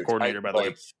Oklahoma as their coordinator, by the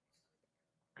way.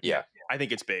 Yeah, I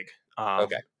think it's big.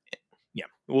 Okay. Yeah,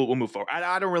 we'll move forward.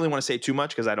 I don't really want to say too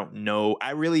much because I don't know.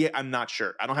 I'm not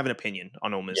sure. I don't have an opinion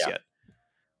on Ole Miss yet.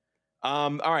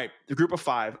 All right, the group of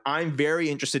 5. I'm very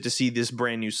interested to see this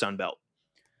brand new Sun Belt.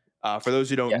 For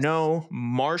those who don't know,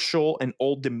 Marshall and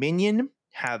Old Dominion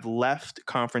have left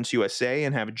Conference USA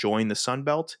and have joined the Sun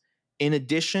Belt. In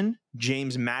addition,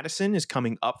 James Madison is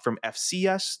coming up from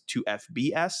FCS to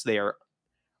FBS. They are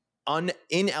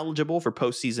ineligible for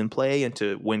postseason play and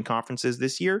to win conferences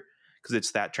this year because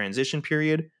it's that transition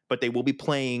period. But they will be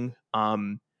playing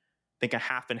think a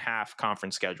half and half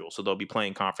conference schedule. So they'll be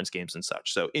playing conference games and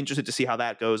such. So interested to see how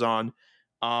that goes on.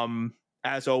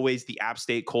 As always, the App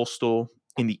State Coastal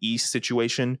in the East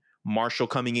situation, Marshall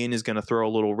coming in is going to throw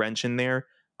a little wrench in there.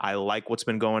 I like what's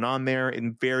been going on there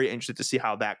and very interested to see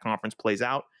how that conference plays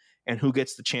out and who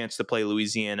gets the chance to play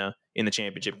Louisiana in the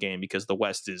championship game because the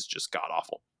West is just god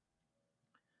awful.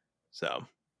 So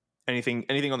anything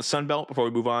on the Sun Belt before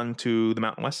we move on to the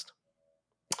Mountain West?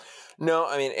 No,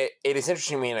 I mean, it is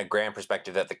interesting to me in a grand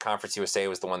perspective that the Conference USA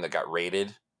was the one that got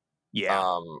rated.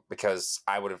 Yeah. Because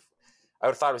I would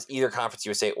have thought it was either Conference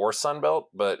USA or Sun Belt,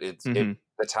 but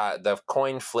the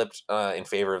coin flipped in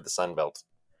favor of the Sun Belt.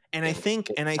 And I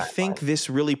think this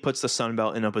really puts the Sun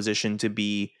Belt in a position to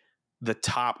be the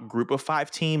top group of 5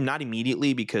 team, not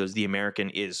immediately because the American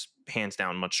is hands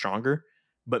down much stronger,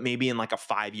 but maybe in like a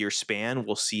 5-year span,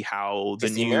 we'll see how the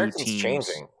new American's teams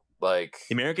changing. Like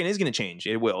the American is going to change.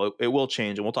 It will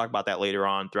change. And we'll talk about that later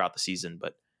on throughout the season.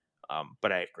 But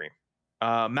I agree.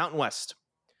 Mountain West.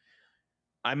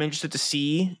 I'm interested to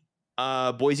see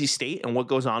Boise State and what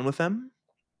goes on with them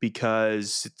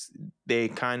because they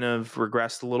kind of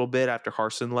regressed a little bit after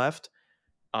Harsin left.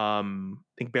 I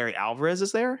think Barry Alvarez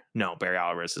is there. No, Barry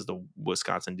Alvarez is the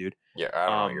Wisconsin dude. Yeah, I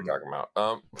don't know what you're talking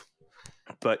about.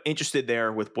 But interested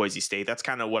there with Boise State. That's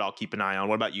kind of what I'll keep an eye on.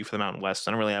 What about you for the Mountain West?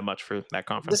 I don't really have much for that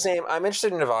conference. The same. I'm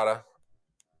interested in Nevada.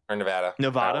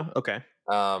 Nevada, okay.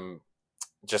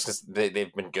 Just because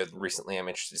they've been good recently, I'm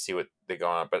interested to see what they go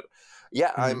on. But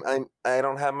yeah, I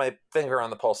don't have my finger on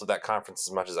the pulse of that conference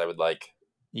as much as I would like.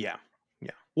 Yeah.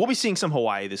 We'll be seeing some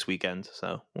Hawaii this weekend,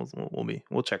 so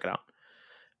we'll check it out.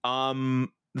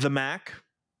 The MAC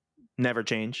never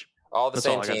change. All the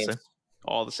same teams.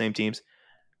 All the same teams.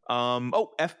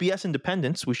 FBS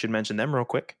Independence. We should mention them real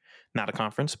quick. Not a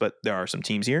conference, but there are some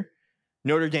teams here.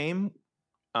 Notre Dame,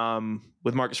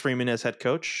 with Marcus Freeman as head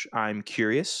coach. I'm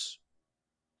curious.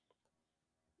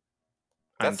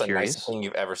 That's the nicest thing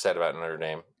you've ever said about Notre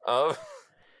Dame. Oh.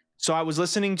 So I was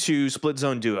listening to Split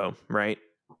Zone Duo, right?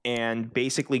 And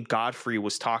basically Godfrey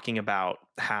was talking about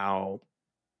how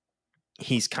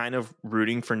he's kind of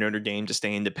rooting for Notre Dame to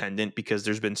stay independent because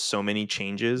there's been so many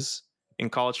changes in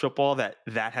college football that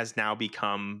has now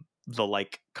become the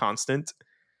constant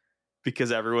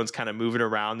because everyone's kind of moving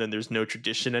around and there's no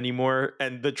tradition anymore.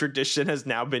 And the tradition has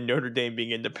now been Notre Dame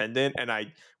being independent. And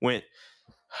I went,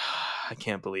 I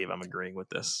can't believe I'm agreeing with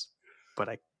this, but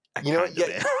I'm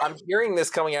hearing this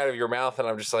coming out of your mouth and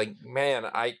I'm just like, man,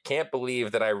 I can't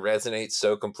believe that I resonate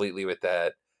so completely with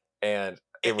that. And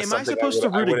it was am I supposed to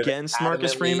root against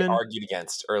Marcus Freeman? Argued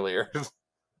against earlier.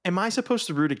 Am I supposed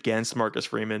to root against Marcus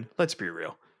Freeman? Let's be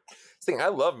real. I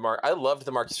loved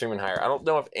the Marcus Freeman hire. I don't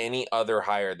know if any other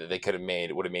hire that they could have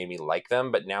made would have made me like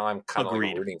them, but now I'm kind of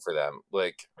rooting for them.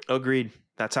 Agreed.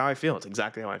 That's how I feel. It's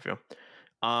exactly how I feel.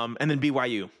 And then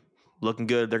BYU looking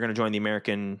good. They're going to join the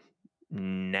American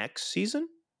next season.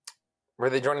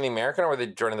 Were they joining the American or were they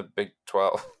joining the Big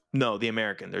 12? No, the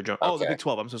American. They're joining. Okay. Oh, the Big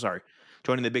 12. I'm so sorry.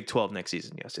 Joining the Big 12 next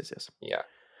season. Yes. Yeah.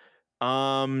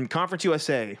 Conference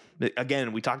USA.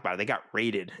 Again, we talked about it. They got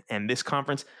rated, and in this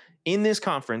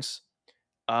conference,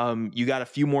 you got a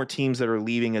few more teams that are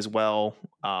leaving as well.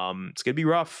 It's gonna be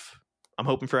rough. I'm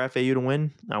hoping for FAU to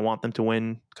win. I want them to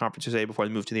win Conference USA before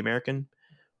they move to the American.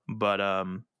 But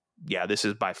this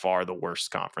is by far the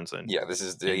worst conference in. Yeah, this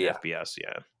is the FBS.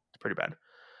 Yeah, it's pretty bad.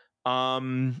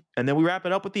 And then we wrap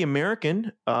it up with the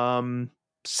American.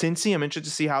 Cincy, I'm interested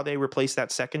to see how they replace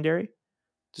that secondary.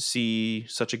 To see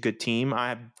such a good team. I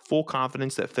have full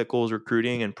confidence that Fickell is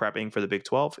recruiting and prepping for the Big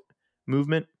 12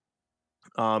 movement.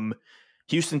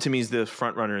 Houston, to me, is the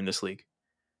front runner in this league.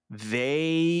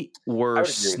 They were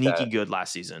sneaky good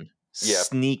last season. Yeah.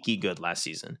 Sneaky good last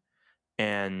season.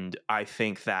 And I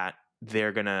think that they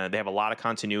have a lot of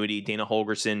continuity. Dana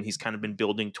Holgorsen, he's kind of been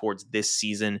building towards this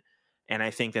season. And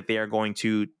I think that they are going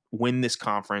to win this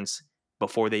conference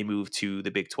before they move to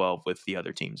the Big 12 with the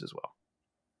other teams as well.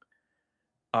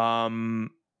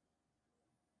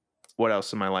 What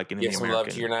else am I liking in the American? Give some love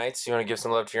to your Knights. You want to give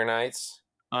some love to your Knights?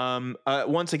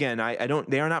 Once again, I don't.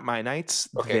 They are not my Knights.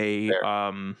 Okay,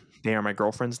 they are my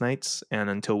girlfriend's Knights, and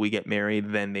until we get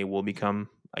married, then they will become,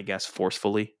 I guess,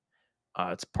 forcefully.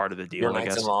 It's part of the deal. Your I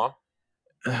guess. Knights-in-law.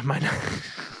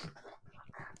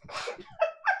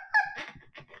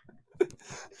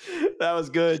 That was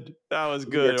good. I'm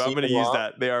going to use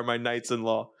that. They are my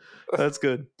Knights-in-law. That's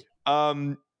good.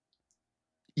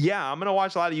 Yeah, I'm going to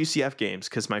watch a lot of UCF games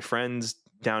because my friends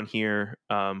down here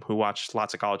who watch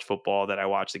lots of college football that I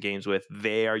watch the games with,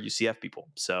 they are UCF people.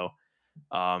 So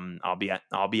I'll be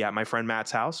at my friend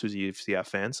Matt's house, who's a UCF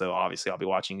fan. So obviously I'll be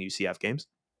watching the UCF games.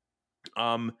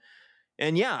 And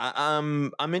And yeah,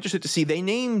 I'm interested to see. They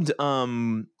named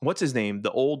what's his name,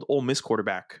 the old Ole Miss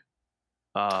quarterback,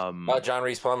 John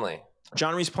Reese Plumlee.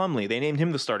 John Reese Plumlee. They named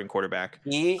him the starting quarterback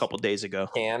a couple days ago.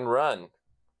 Can run.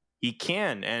 He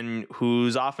can. And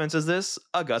whose offense is this?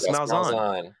 Gus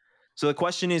Malzahn. So the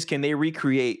question is, can they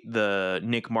recreate the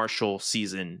Nick Marshall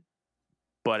season,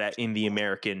 but in the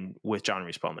American with John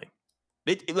Reese Plumlee?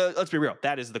 Let's be real.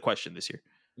 That is the question this year.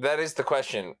 That is the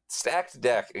question. Stacked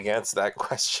deck against that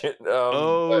question.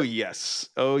 Yes.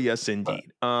 Oh, yes,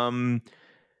 indeed.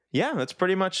 Yeah, that's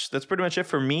pretty much it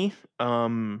for me.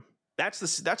 That's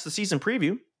the season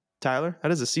preview, Tyler.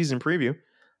 That is a season preview.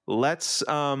 Let's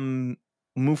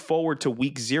move forward to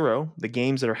week 0, the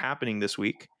games that are happening this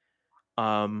week.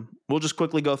 We'll just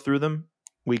quickly go through them.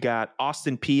 We got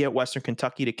Austin Peay at Western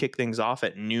Kentucky to kick things off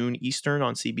at noon Eastern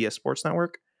on CBS Sports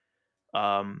Network.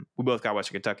 We both got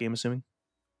Western Kentucky, I'm assuming.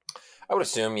 I would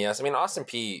assume, yes. I mean, Austin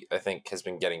Peay, I think, has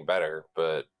been getting better,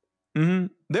 but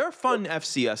they're a fun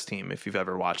FCS team if you've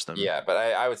ever watched them. Yeah, but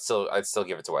I'd still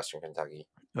give it to Western Kentucky.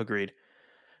 Agreed.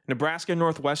 Nebraska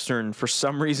Northwestern, for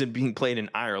some reason, being played in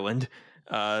Ireland,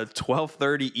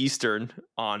 12:30 Eastern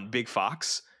on Big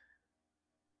Fox.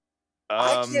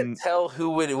 I can't tell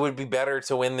who would be better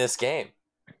to win this game.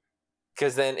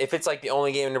 Because then, if it's like the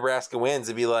only game Nebraska wins,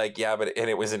 it'd be like, yeah, and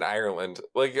it was in Ireland.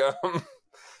 Like,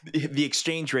 the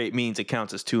exchange rate means it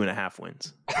counts as 2.5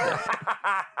 wins.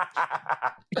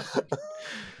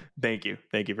 Thank you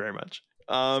very much.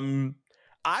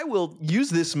 I will use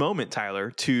this moment,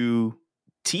 Tyler, to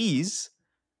tease.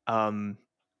 I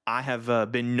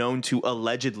have been known to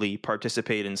allegedly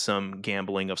participate in some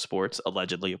gambling of sports,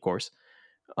 allegedly, of course.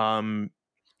 And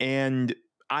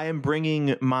I am bringing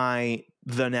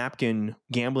The Napkin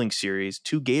gambling series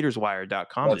to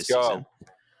GatorsWire.com this season.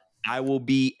 I will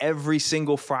be every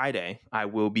single Friday. I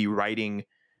will be writing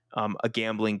a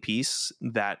gambling piece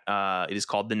that it is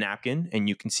called The Napkin, and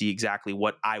you can see exactly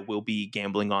what I will be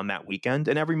gambling on that weekend.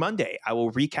 And every Monday, I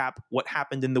will recap what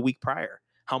happened in the week prior,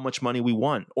 how much money we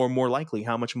won, or more likely,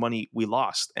 how much money we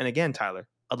lost. And again, Tyler,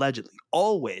 allegedly,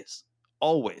 always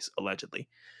allegedly.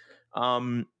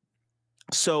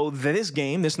 So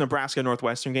this Nebraska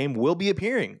Northwestern game, will be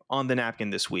appearing on The Napkin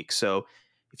this week. So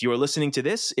if you are listening to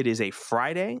this, it is a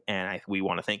Friday, and we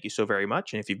want to thank you so very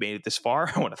much. And if you've made it this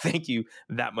far, I want to thank you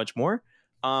that much more.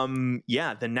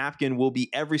 The Napkin will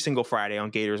be every single Friday on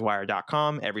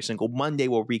GatorsWire.com. Every single Monday,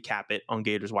 we'll recap it on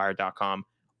GatorsWire.com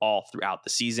all throughout the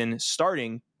season.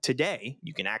 Starting today,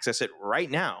 you can access it right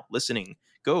now. Listening,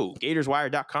 go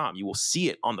GatorsWire.com. You will see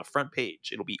it on the front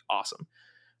page. It'll be awesome.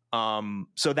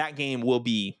 So that game will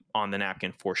be on The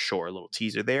Napkin for sure. A little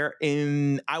teaser there.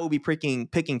 And I will be picking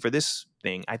for this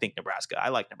thing. I think Nebraska. I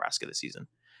like Nebraska this season.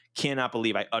 Cannot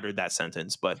believe I uttered that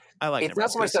sentence, but I like Nebraska. It's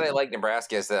not so much that I like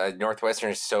Nebraska as that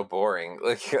Northwestern is so boring.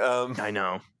 Like, I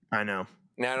know. Now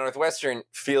Northwestern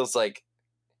feels like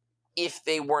if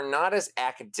they were not as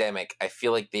academic, I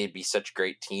feel like they'd be such a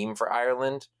great team for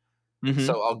Ireland. Mm-hmm.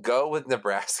 So I'll go with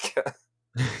Nebraska.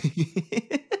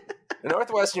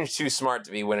 Northwestern's too smart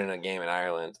to be winning a game in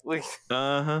Ireland.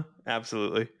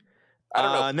 Absolutely. I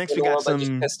don't know. Next we got some. I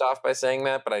just pissed off by saying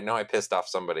that, but I know I pissed off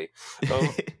somebody.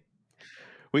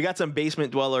 We got some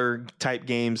basement dweller type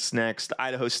games next.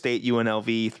 Idaho State,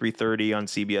 UNLV, 3:30 on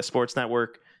CBS Sports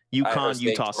Network. UConn,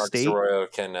 Utah State. Marcus Arroyo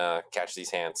can catch these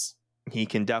hands. He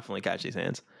can definitely catch these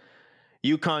hands.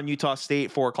 UConn, Utah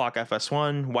State, 4 o'clock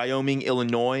FS1. Wyoming,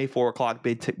 Illinois, 4 o'clock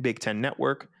Big Ten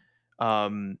Network.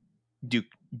 Duquesne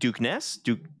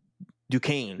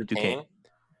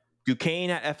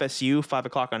at FSU, 5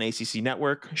 o'clock on ACC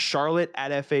Network. Charlotte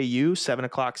at FAU, 7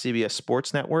 o'clock CBS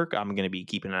Sports Network. I'm going to be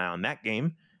keeping an eye on that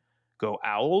game. Go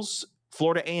Owls.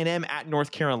 Florida A&M at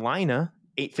North Carolina,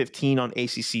 8:15 on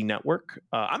ACC Network.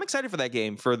 I'm excited for that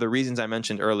game for the reasons I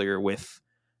mentioned earlier with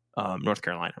North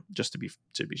Carolina, just to be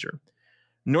sure.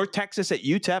 North Texas at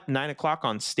UTEP, 9 o'clock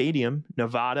on Stadium.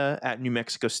 Nevada at New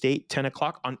Mexico State, 10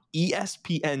 o'clock on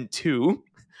ESPN2.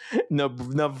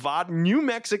 Nevada, New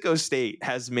Mexico State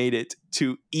has made it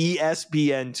to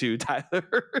ESPN2,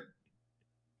 Tyler.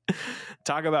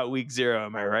 Talk about week 0.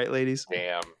 Am I right, ladies?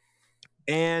 Damn.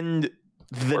 And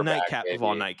the nightcap of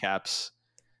all nightcaps,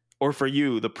 or for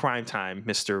you, the prime time,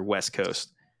 Mr. West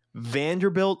Coast.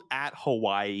 Vanderbilt at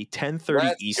Hawaii,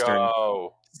 10:30 Eastern.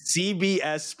 Go.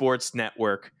 CBS Sports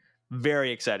Network.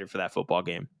 Very excited for that football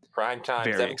game. Prime time,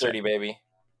 7:30, baby.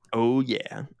 Oh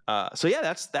yeah. So yeah,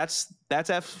 that's that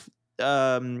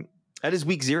is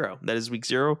week 0. That is week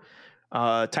 0.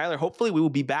 Tyler, hopefully we will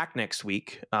be back next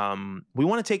week. We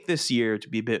want to take this year to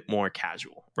be a bit more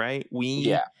casual, right?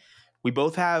 We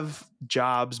both have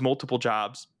jobs, multiple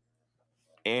jobs,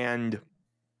 and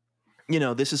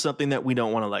this is something that we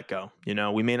don't want to let go.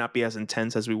 We may not be as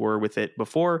intense as we were with it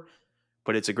before,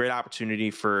 but it's a great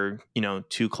opportunity for,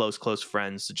 two close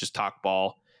friends to just talk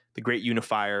ball. The great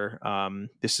unifier.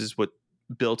 This is what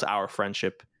built our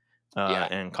friendship.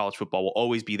 And college football will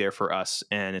always be there for us,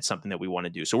 and it's something that we want to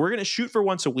do. So we're going to shoot for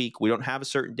once a week. We don't have a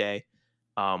certain day.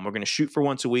 We're going to shoot for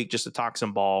once a week just to talk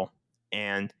some ball.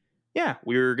 And yeah,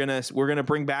 we're gonna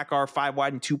bring back our 5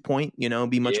 wide and 2 point.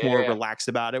 Be much more relaxed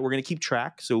about it. We're going to keep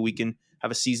track so we can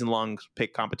have a season-long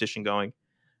pick competition going.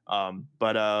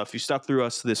 But if you stuck through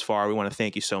us this far, we want to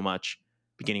thank you so much.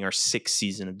 Beginning our 6th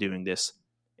season of doing this,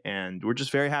 and we're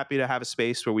just very happy to have a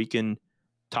space where we can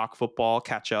talk football,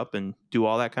 catch up, and do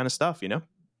all that kind of stuff. And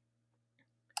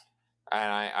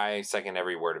I second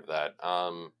every word of that.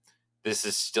 This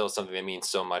is still something that means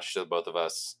so much to the both of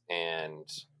us, and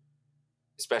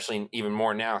especially even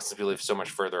more now since we live so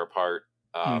much further apart.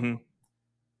 And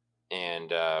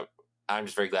I'm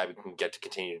just very glad we can get to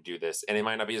continue to do this. And it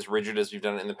might not be as rigid as we've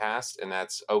done it in the past, and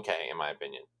that's okay, in my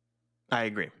opinion. I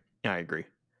agree.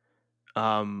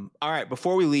 All right,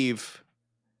 before we leave,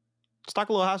 let's talk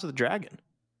a little House of the Dragon.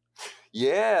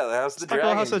 Yeah, the House of the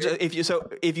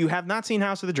Dragon. If you have not seen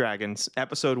House of the Dragons,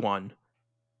 episode 1,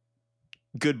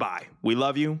 goodbye. We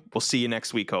love you. We'll see you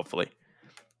next week, hopefully.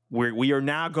 We are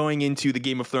now going into the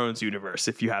Game of Thrones universe,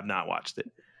 if you have not watched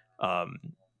it.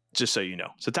 Just so you know.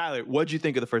 So, Tyler, what did you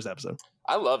think of the first episode?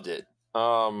 I loved it.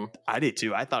 I did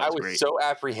too. I thought it was great. I was so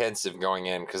apprehensive going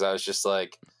in because I was just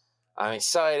like, I'm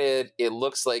excited. It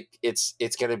looks like it's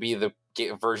going to be the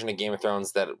version of Game of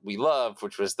Thrones that we loved,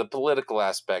 which was the political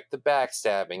aspect, the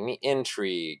backstabbing, the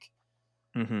intrigue.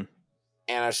 Mm-hmm.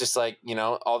 And I was just like,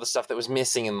 all the stuff that was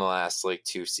missing in the last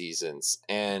 2 seasons.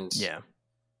 And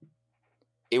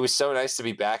it was so nice to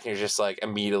be back. And you're just like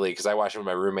immediately, because I watched it with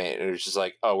my roommate, and it was just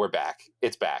like, oh, we're back.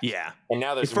 It's back. Yeah. And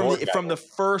now there's from the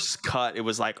first cut, it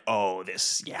was like, oh,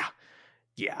 this,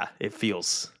 yeah. It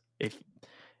feels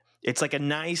it's like a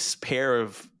nice pair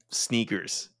of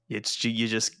sneakers. You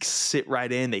just sit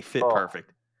right in. They fit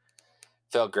perfect.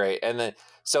 Felt great. And then,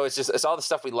 so it's all the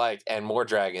stuff we liked, and more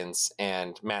dragons,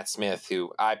 and Matt Smith,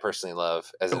 who I personally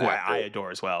love as an actor. I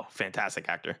adore as well. Fantastic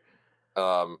actor.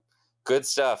 Good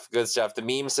stuff. The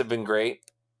memes have been great.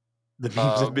 The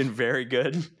memes have been very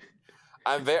good.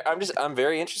 I'm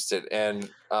very interested, and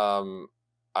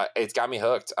it's got me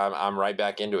hooked. I'm right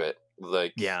back into it.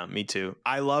 Yeah, me too.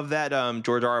 I love that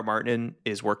George R.R. Martin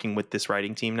is working with this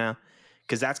writing team now,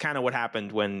 because that's kind of what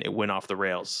happened when it went off the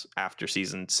rails after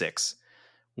season 6,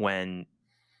 when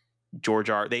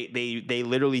they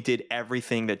literally did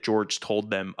everything that George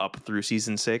told them up through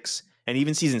season 6, and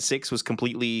even season 6 was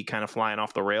completely kind of flying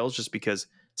off the rails just because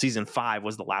season 5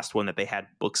 was the last one that they had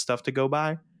book stuff to go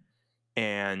by,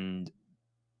 and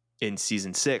in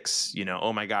season 6,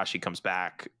 oh my gosh, he comes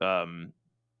back.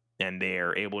 And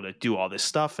they're able to do all this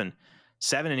stuff. And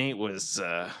 7 and 8 was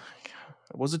a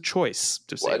choice.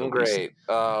 To say wasn't great.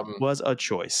 Was a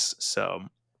choice. So,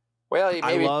 well,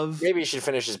 maybe he should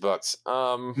finish his books.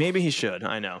 Maybe he should.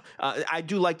 I know. I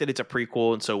do like that it's a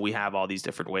prequel, and so we have all these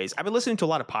different ways. I've been listening to a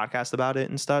lot of podcasts about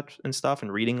it and stuff,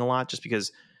 and reading a lot, just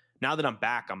because now that I'm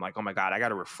back, I'm like, oh my God, I got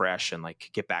to refresh and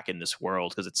get back in this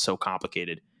world because it's so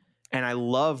complicated. And I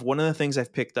love, one of the things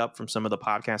I've picked up from some of the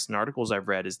podcasts and articles I've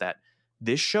read is that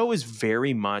this show is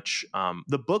very much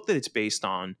the book that it's based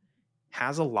on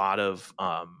has a lot of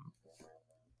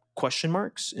question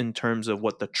marks in terms of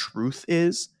what the truth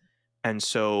is. And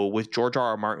so with George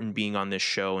R.R. Martin being on this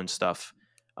show and stuff,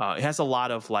 it has a lot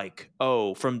of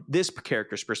from this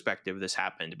character's perspective, this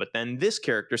happened, but then this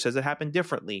character says it happened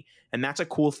differently. And that's a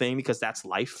cool thing because that's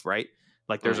life, right?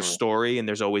 There's a story and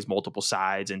there's always multiple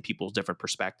sides and people's different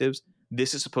perspectives.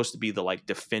 This is supposed to be the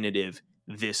definitive,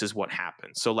 this is what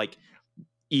happened. So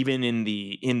even in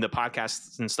the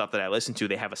podcasts and stuff that I listen to,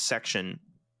 they have a section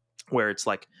where it's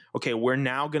okay, we're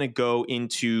now going to go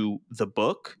into the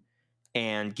book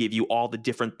and give you all the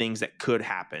different things that could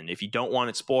happen. If you don't want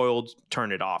it spoiled,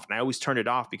 turn it off. And I always turn it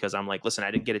off because I'm like, listen,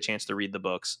 I didn't get a chance to read the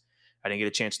books. I didn't get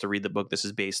a chance to read the book this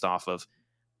is based off of.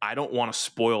 I don't want to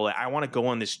spoil it. I want to go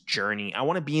on this journey. I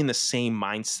want to be in the same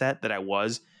mindset that I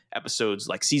was episodes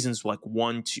seasons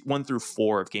 1 through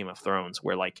 4 of Game of Thrones,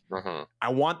 where I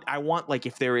want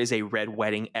if there is a Red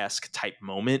Wedding-esque type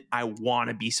moment, I want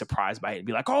to be surprised by it and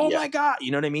be like, oh my God,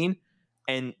 you know what I mean?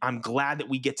 And I'm glad that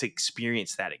we get to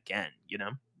experience that again,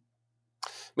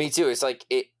 Me too. It's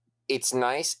it's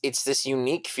nice. It's this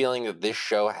unique feeling that this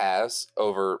show has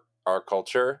over our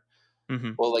culture.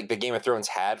 Mm-hmm. Well, the Game of Thrones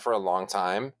had for a long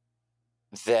time,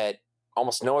 that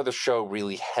almost no other show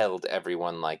really held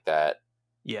everyone like that.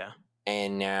 Yeah.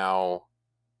 And now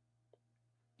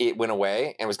it went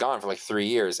away and was gone for 3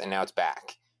 years, and now it's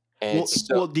back. And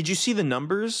Well, did you see the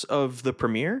numbers of the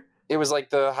premiere? it was like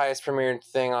the highest premiered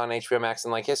thing on HBO Max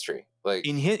in like history. Like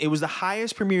It was the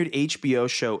highest premiered HBO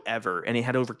show ever, and it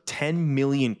had over 10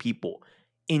 million people.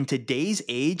 In today's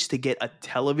age, to get a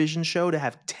television show to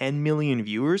have 10 million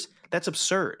viewers, that's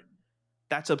absurd.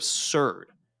 That's absurd.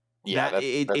 yeah,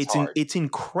 that's hard. It's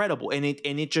incredible, and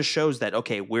it just shows that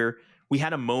okay, we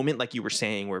had a moment like you were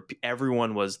saying where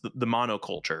everyone was the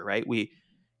monoculture, right?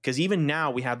 Because even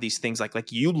now we have these things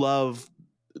like you love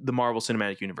the Marvel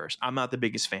Cinematic Universe. I'm not the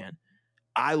biggest fan.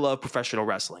 I love professional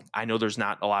wrestling. I know there's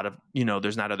not a lot of,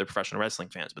 there's not other professional wrestling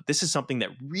fans, but this is something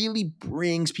that really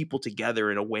brings people together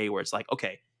in a way where it's like,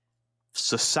 okay,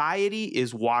 society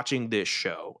is watching this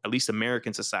show, at least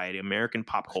American society, American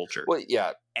pop culture. Well,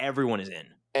 yeah. Everyone is in.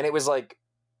 And it was like,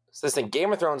 so this thing,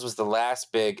 Game of Thrones was the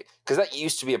last big, because that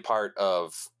used to be a part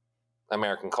of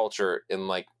American culture in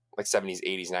like 70s,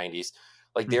 80s, 90s.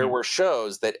 Like there were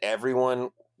shows that everyone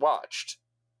watched.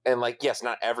 And like, yes,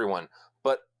 not everyone,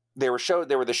 but there were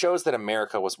the shows that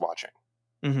America was watching,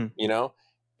 you know?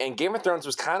 And Game of Thrones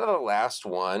was kind of the last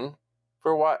one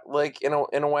for what, like in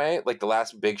a way, like the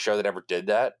last big show that ever did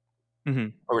that.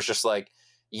 It was just like,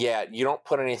 yeah, you don't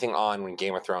put anything on when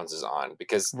Game of Thrones is on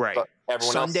because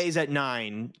everyone Sundays at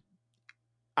 9,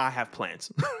 I have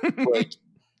plans. Like,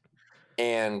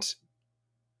 and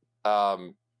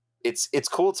it's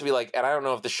cool to be like, and I don't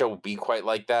know if the show will be quite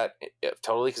like that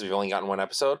totally because we've only gotten one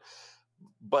episode,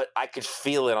 but I could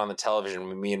feel it on the television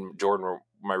when me and Jordan,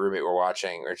 my roommate, were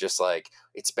watching. Or just like,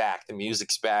 it's back, the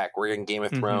music's back, we're in Game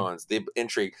of Thrones, the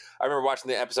intrigue. I remember watching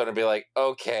the episode and be like,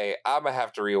 okay, I'm gonna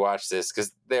have to rewatch this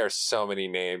because there are so many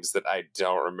names that I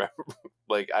don't remember.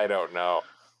 Like, I don't know.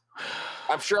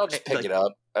 I'm sure I'll just pick it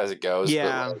up as it goes.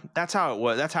 Yeah, but like, that's how it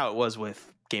was. That's how it was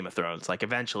with Game of Thrones. Like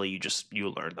eventually, you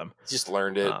learn them. Just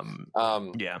learned it.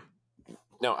 Yeah.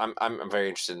 No, I'm very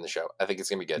interested in the show. I think it's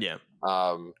gonna be good. Yeah.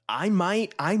 I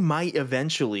might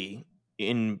eventually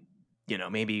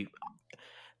maybe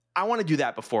I want to do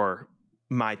that before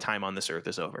my time on this earth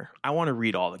is over. I want to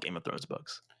read all the Game of Thrones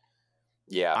books.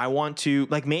 Yeah. I want to,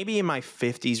 like, maybe in my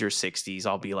 50s or 60s,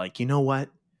 I'll be like, you know what?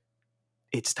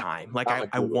 It's time. Like,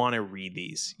 I want to read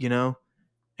these, and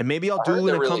maybe I'll do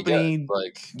it in a company.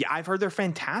 Yeah, I've heard they're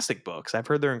fantastic books. I've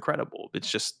heard they're incredible. It's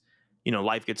just,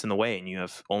 life gets in the way and you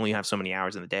only have so many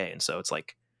hours in the day. And so it's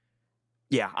like,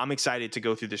 yeah, I'm excited to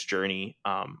go through this journey.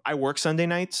 I work Sunday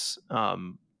nights.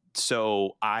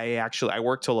 So I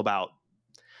work till about,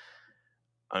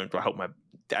 I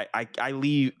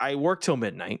work till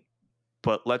midnight,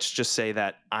 but let's just say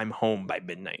that I'm home by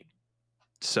midnight.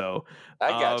 So I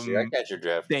got you. I got your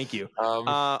drift. Thank you.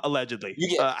 Allegedly,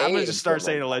 I'm going to just start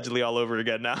saying allegedly all over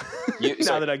again now. You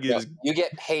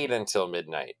get paid until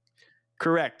midnight.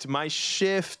 Correct. My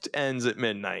shift ends at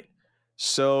midnight.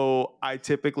 So I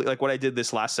typically, like, what I did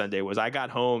this last Sunday was I got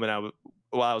home and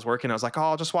while I was working, I was like, oh,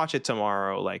 I'll just watch it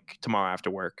tomorrow after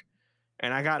work.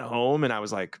 And I got home and I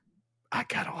was like, I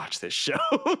gotta watch this show.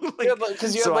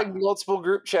 Because you had multiple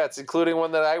group chats, including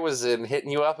one that I was in, hitting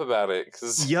you up about it.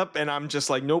 Yep, and I'm just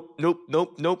like, nope.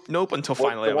 Until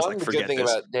finally, I was like, forget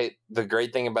this. The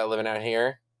great thing about living out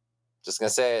here, just gonna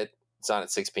say it, it's on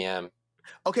at 6 p.m.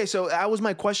 Okay, so that was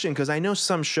my question because I know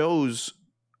some shows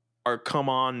come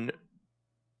on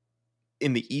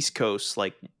in the East Coast,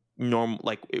 like normal,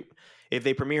 like. If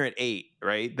they premiere at 8,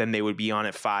 right, then they would be on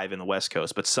at 5 in the West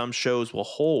Coast. But some shows will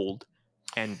hold,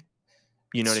 and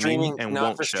you know what I mean, and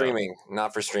not for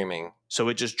streaming. So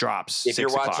it just drops. If you're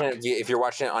watching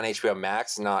it on HBO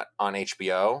Max, not on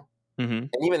HBO, and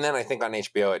even then, I think on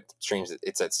HBO it streams.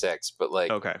 It's at 6, but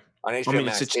like okay, on HBO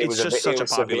Max, it's just such a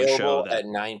popular show at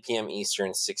 9 p.m.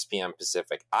 Eastern, 6 p.m.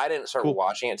 Pacific. I didn't start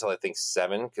watching it until I think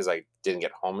 7 because I didn't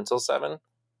get home until 7.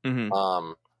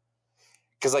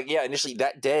 Because, initially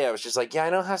that day I was just like, yeah,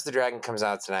 I know House of the Dragon comes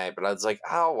out tonight, but I was like,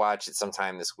 I'll watch it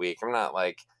sometime this week. I'm not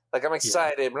like I'm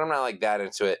excited, but I'm not like that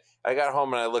into it. I got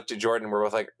home and I looked at Jordan and we're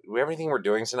both like, do we have anything we're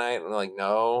doing tonight? And I'm like,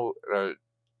 no.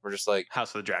 We're just like,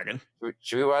 House of the Dragon.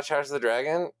 Should we watch House of the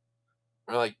Dragon? And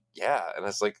we're like, yeah. And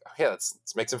it's like, okay, let's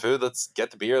make some food. Let's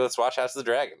get the beer. Let's watch House of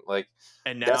the Dragon. Like,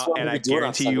 and now, and I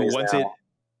guarantee you,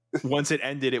 once it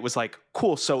ended, it was like,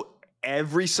 cool. So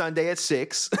every Sunday at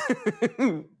 6.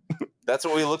 That's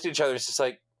what we looked at each other. It's just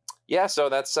like, yeah. So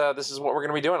that's this is what we're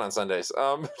gonna be doing on Sundays.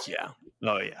 Yeah.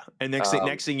 Oh yeah. And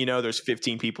next thing you know, there's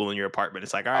 15 people in your apartment.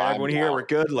 It's like, all right, everyone here, we're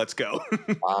good. Let's go.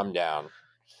 I'm down.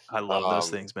 I love those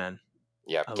things, man.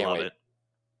 Yeah, I love it.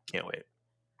 Can't wait.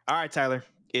 All right, Tyler.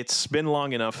 It's been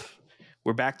long enough.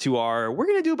 We're back to we're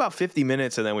gonna do about 50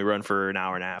 minutes and then we run for an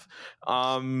hour and a half.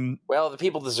 Well, the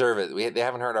people deserve it. They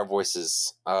haven't heard our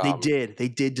voices. They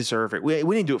did deserve it. We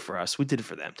didn't do it for us. We did it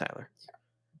for them, Tyler.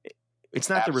 It's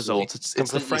not the results.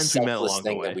 It's the friends we met along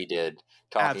the way. That we did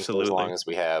talking for as long as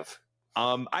we have.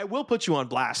 I will put you on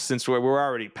blast since we're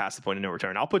already past the point of no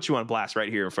return. I'll put you on blast right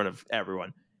here in front of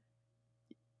everyone.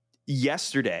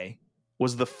 Yesterday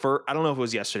was the first. I don't know if it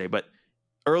was yesterday, but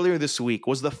earlier this week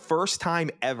was the first time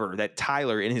ever that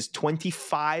Tyler, in his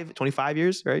 25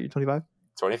 years, right? You're 25?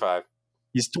 25.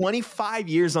 He's 25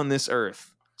 years on this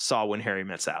earth, saw When Harry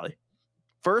Met Sally.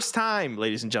 First time,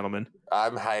 ladies and gentlemen.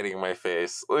 I'm hiding my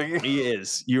face. He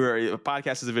is. A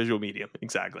podcast is a visual medium.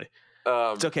 Exactly.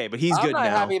 It's okay, but he's good now. I'm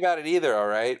not happy about it either, all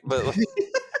right? But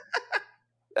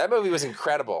that movie was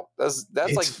incredible. That's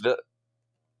like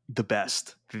the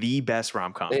best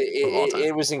rom-com of all time.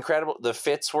 It was incredible. The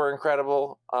fits were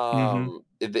incredible.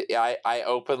 I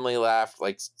openly laughed.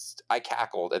 Like, I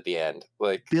cackled at the end.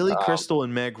 Like Billy Crystal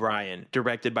and Meg Ryan,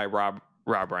 directed by Rob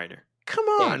Reiner. Come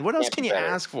on, what else can you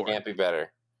ask for? Can't be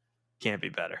better. Can't be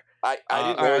better. I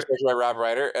didn't know it was directed by Rob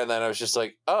Reiner, and then I was just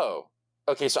like, oh,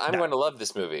 okay, so I'm going to love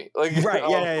this movie. Like, right?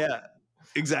 Yeah.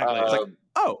 Exactly. It's like,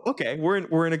 oh, okay,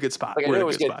 we're in a good spot. Like, I knew it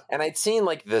was good. And I'd seen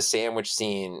like the sandwich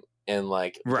scene in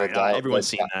like everyone's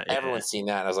seen that. Yeah. Everyone's seen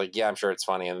that. And I was like, yeah, I'm sure it's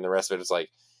funny. And the rest of it is like,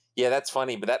 yeah, that's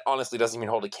funny, but that honestly doesn't even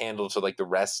hold a candle to like the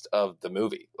rest of the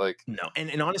movie. Like, no,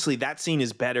 and honestly, that scene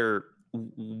is better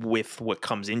with what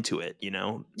comes into it, you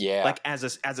know? Yeah. Like as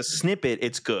a snippet,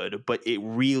 it's good, but it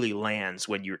really lands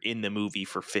when you're in the movie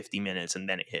for 50 minutes and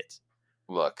then it hits.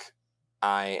 Look,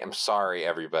 I am sorry,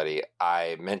 everybody.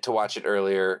 I meant to watch it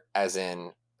earlier, as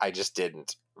in I just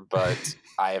didn't. But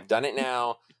I have done it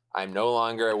now. I'm no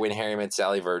longer a When Harry Met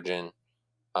Sally virgin.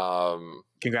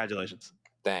 Congratulations.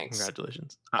 Thanks.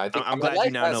 Congratulations. I'm glad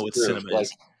you now know what cinema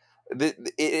is.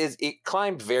 It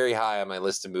climbed very high on my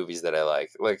list of movies that I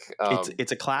like. Like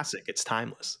it's a classic. It's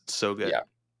timeless. It's so good. Yeah.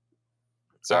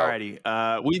 So,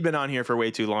 alrighty. We've been on here for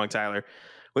way too long, Tyler.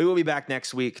 We will be back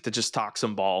next week to just talk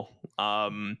some ball.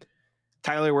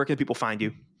 Tyler, where can people find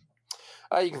you?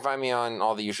 You can find me on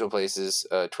all the usual places,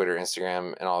 Twitter,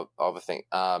 Instagram, and all the things.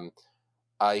 You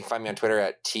can find me on Twitter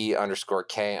at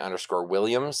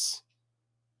T_K_Williams.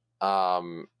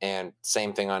 And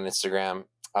same thing on Instagram.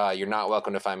 You're not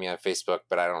welcome to find me on Facebook,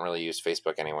 but I don't really use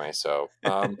Facebook anyway. So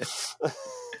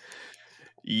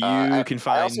you can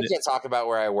find. I also can't talk about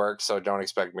where I work, so don't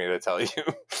expect me to tell you.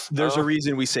 There's a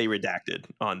reason we say redacted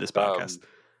on this podcast.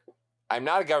 I'm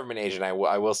not a government agent. I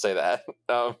will say that.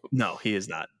 No, he is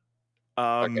not.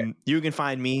 Okay. You can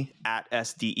find me at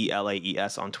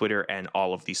SDELAES on Twitter and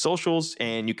all of the socials,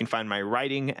 and you can find my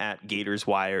writing at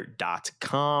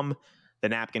GatorsWire.com. The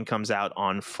napkin comes out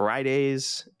on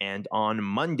Fridays and on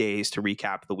Mondays to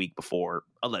recap the week before,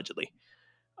 allegedly.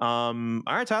 All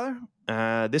right, Tyler.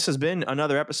 This has been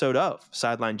another episode of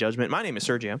Sideline Judgment. My name is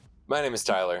Sergio. My name is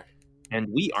Tyler. And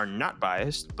we are not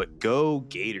biased, but go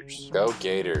Gators. Go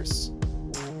Gators.